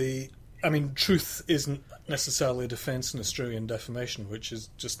 Potentially. I mean, truth isn't necessarily a defence in Australian defamation, which is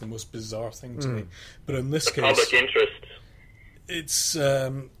just the most bizarre thing to me. But in this case, public interest. It's.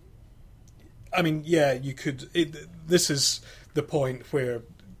 You could. This is the point where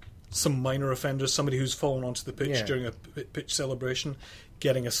some minor offenders, somebody who's fallen onto the pitch during a pitch celebration,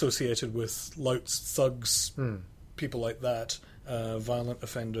 getting associated with louts, thugs, people like that, violent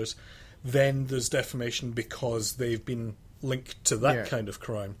offenders, then there's defamation because they've been linked to that kind of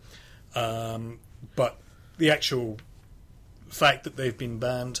crime. But the actual fact that they've been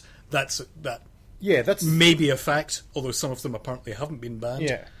banned, that's maybe a fact, although some of them apparently haven't been banned.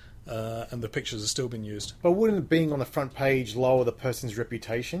 Yeah. And the pictures have still been used. But wouldn't being on the front page lower the person's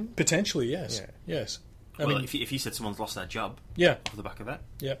reputation? Potentially, yes. Yeah. Yes. I well, mean, if you said someone's lost their job, yeah, off the back of that,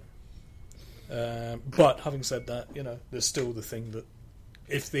 yeah. But having said that, there's still the thing that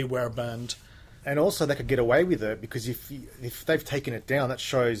if they were banned, and also they could get away with it because if they've taken it down, that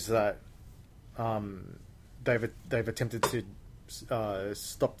shows that they've attempted to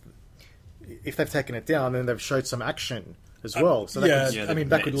stop. If they've taken it down, then they've showed some action as well. So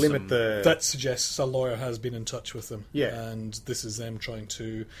that could limit the. That suggests a lawyer has been in touch with them. Yeah, and this is them trying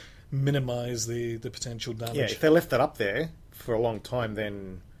to minimise the potential damage. Yeah, if they left that up there for a long time,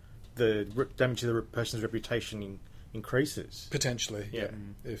 then the damage to the person's reputation increases. Potentially, yeah.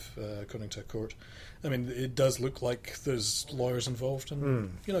 If according to a court, I mean, it does look like there's lawyers involved,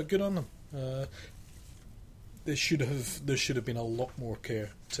 and good on them. There should have been a lot more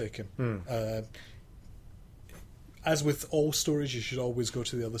care taken. As with all stories, you should always go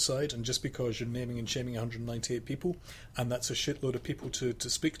to the other side, and just because you're naming and shaming 198 people, and that's a shitload of people to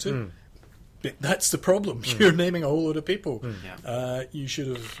speak to, that's the problem. You're naming a whole load of people. You should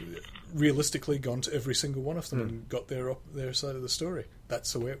have realistically gone to every single one of them and got their side of the story.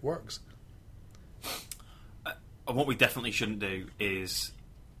 That's the way it works. What we definitely shouldn't do is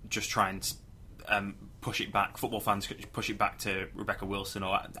just try and push it back. Football fans could push it back to Rebecca Wilson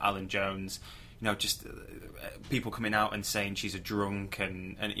or Alan Jones. Just people coming out and saying she's a drunk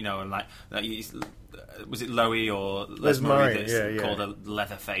and like was it Lowy or Les Murray that's called a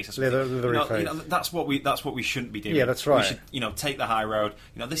leatherface or something? Face. That's what we shouldn't be doing. Yeah, that's right. We should take the high road.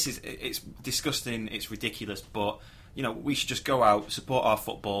 It's disgusting. It's ridiculous, but. We should just go out, support our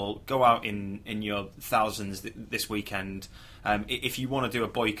football, go out in your thousands this weekend. If you want to do a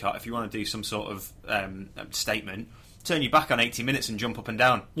boycott, if you want to do some sort of statement, turn your back on 80 minutes and jump up and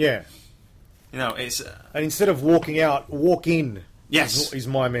down. Yeah. It's... and instead of walking out, walk in. Yes. Is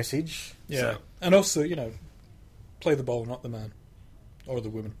my message. Yeah. So. And also, play the ball, not the man. Or the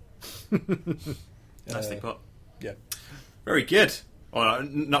woman. Nicely put. Yeah. Very good. Well,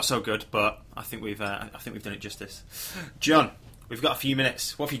 not so good, but I think we've done it justice. John, we've got a few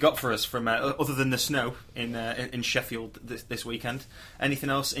minutes. What have you got for us from other than the snow in Sheffield this weekend? Anything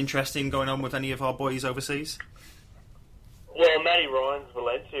else interesting going on with any of our boys overseas? Well, Matty Ryan's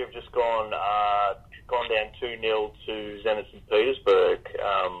Valencia have just gone down 2-0 to Zenit St. Petersburg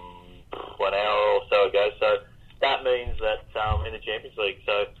 1 hour or so ago. So that means that in the Champions League,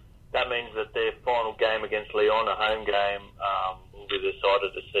 so that means that their final game against Lyon, a home game, will be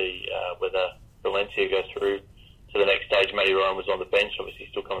decided to see whether Valencia goes through to the next stage. Matty Ryan was on the bench, obviously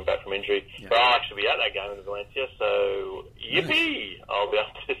still coming back from injury. Yeah. But I'll actually be at that game in Valencia, so yippee! Nice. I'll be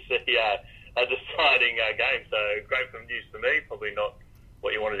able to see a deciding game. So great news for me, probably not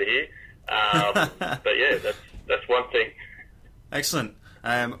what you wanted to hear. But yeah, that's one thing. Excellent.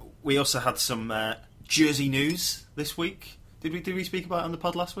 We also had some jersey news this week. Did we speak about it on the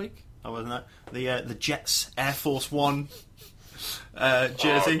pod last week? Oh, wasn't that the Jets Air Force One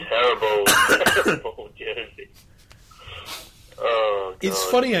jersey? Oh, terrible jersey. Oh, God. It's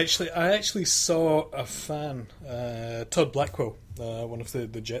funny actually. I actually saw a fan, Todd Blackwell, one of the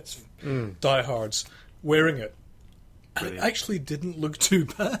Jets diehards, wearing it. And it actually didn't look too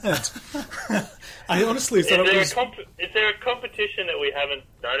bad. I honestly thought it was... Is there a competition that we haven't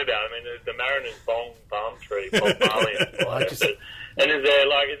known about? I mean, the Mariners Palm Tree, Bob Marley, and is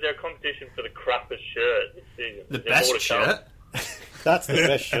there a competition for the crappiest shirt this season? The best shirt? That's the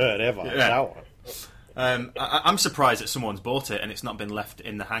best shirt ever. Yeah. That one. I'm surprised that someone's bought it and it's not been left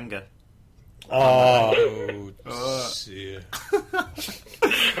in the hangar. Oh dear.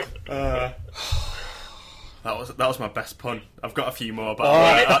 That was my best pun. I've got a few more, but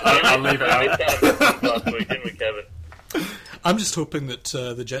I'll leave it out. Last week, didn't we, Kevin? I'm just hoping that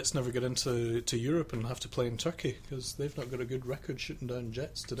the Jets never get into Europe and have to play in Turkey, because they've not got a good record shooting down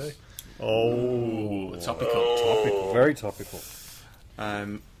Jets today. Topical. Very topical.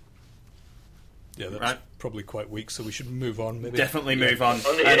 Yeah, that's probably quite weak, so we should move on. Maybe. Definitely move on.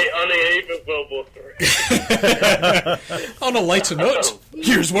 On the eve of World War III. On a lighter note,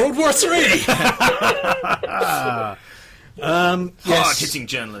 here's World War III! Hard-hitting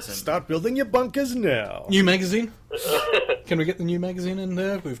journalism. Start building your bunkers now. New magazine? Can we get the new magazine in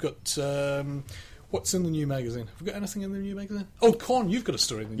there? We've got... what's in the new magazine? Have we got anything in the new magazine? Oh, Con, you've got a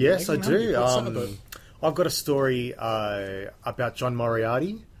story in the new magazine. Yes, I do. What's that about? I've got a story about John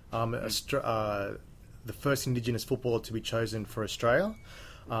Moriarty, the first Indigenous footballer to be chosen for Australia.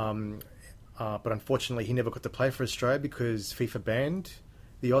 But unfortunately, he never got to play for Australia because FIFA banned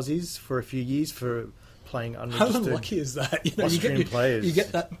the Aussies for a few years for playing unregistered. How unlucky is that? Austrian players. You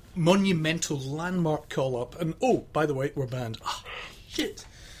get that monumental landmark call up, and oh, by the way, we're banned. Oh, shit.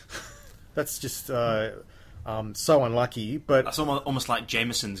 That's just so unlucky. But that's almost like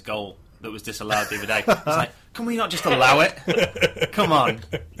Jameson's goal that was disallowed the other day. It's like, can we not just allow it? Come on.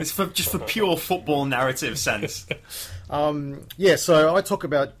 It's just for pure football narrative sense. So I talk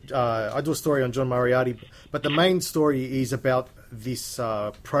about, I do a story on John Moriarty, but the main story is about this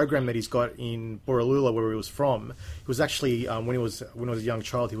program that he's got in Borroloola, where he was from. He was actually, when he was a young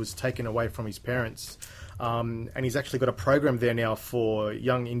child, he was taken away from his parents. And he's actually got a program there now for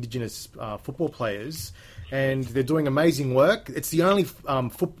young Indigenous football players. And they're doing amazing work. It's the only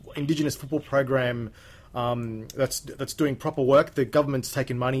Indigenous football program that's doing proper work. The government's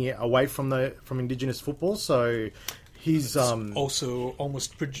taken money away from Indigenous football, so he's also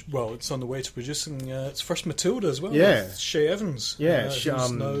almost it's on the way to producing its first Matilda as well. Yeah, with Shay Evans. Yeah, who's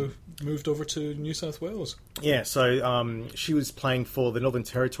now moved over to New South Wales. Yeah, so she was playing for the Northern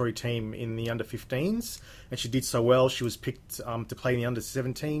Territory team in the under-15s, and she did so well. She was picked to play in the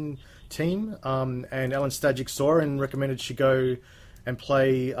under-17 team, and Alan Stajic saw her and recommended she go and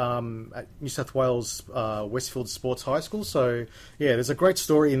play at New South Wales Westfield Sports High School. So, yeah, there's a great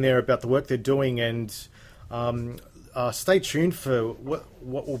story in there about the work they're doing, and stay tuned for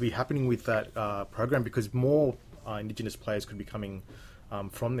what will be happening with that program, because more Indigenous players could be coming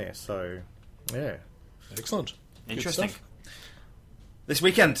from there. So, yeah. Excellent. Interesting. This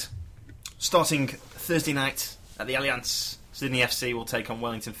weekend, starting Thursday night at the Allianz, Sydney FC will take on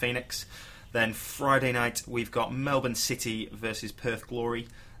Wellington Phoenix. Then Friday night, we've got Melbourne City versus Perth Glory.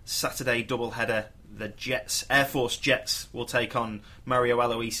 Saturday, doubleheader, the Air Force Jets will take on Mario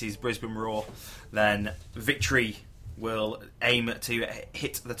Aloisi's Brisbane Roar. Then Victory will aim to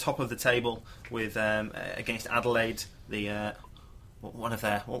hit the top of the table with against Adelaide, the one of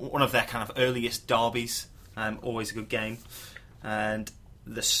their kind of earliest derbies. Always a good game. And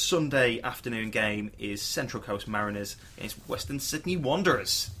the Sunday afternoon game is Central Coast Mariners against Western Sydney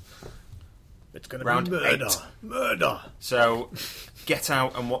Wanderers. It's going to Round be murder. 8. Murder. So get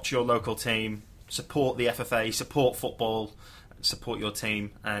out and watch your local team, support the FFA, support football, support your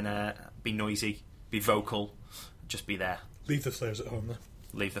team, and be noisy, be vocal, just be there. Leave the flares at home, then.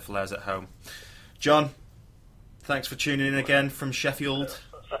 Leave the flares at home. John, thanks for tuning in again from Sheffield.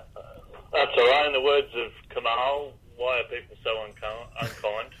 That's all right. In the words of Kamal, why are people so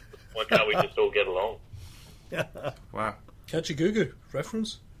unkind? Why can't we just all get along? Wow. Catchy Goo Goo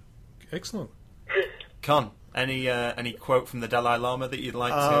reference. Excellent. Con, any quote from the Dalai Lama that you'd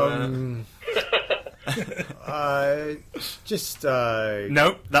like to...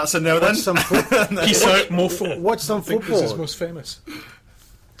 No, that's a no then. Some Peace out, mofo. Watch some I think football. this is most famous.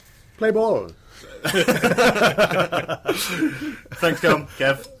 Play ball. Thanks, Con.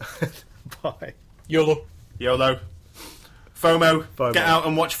 Kev. Bye. YOLO. YOLO. FOMO. Get out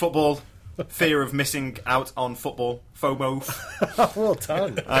and watch football. Fear of missing out on football. FOMO. Well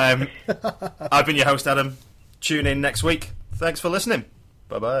done. I've been your host, Adam. Tune in next week. Thanks for listening.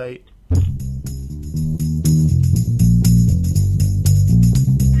 Bye-bye.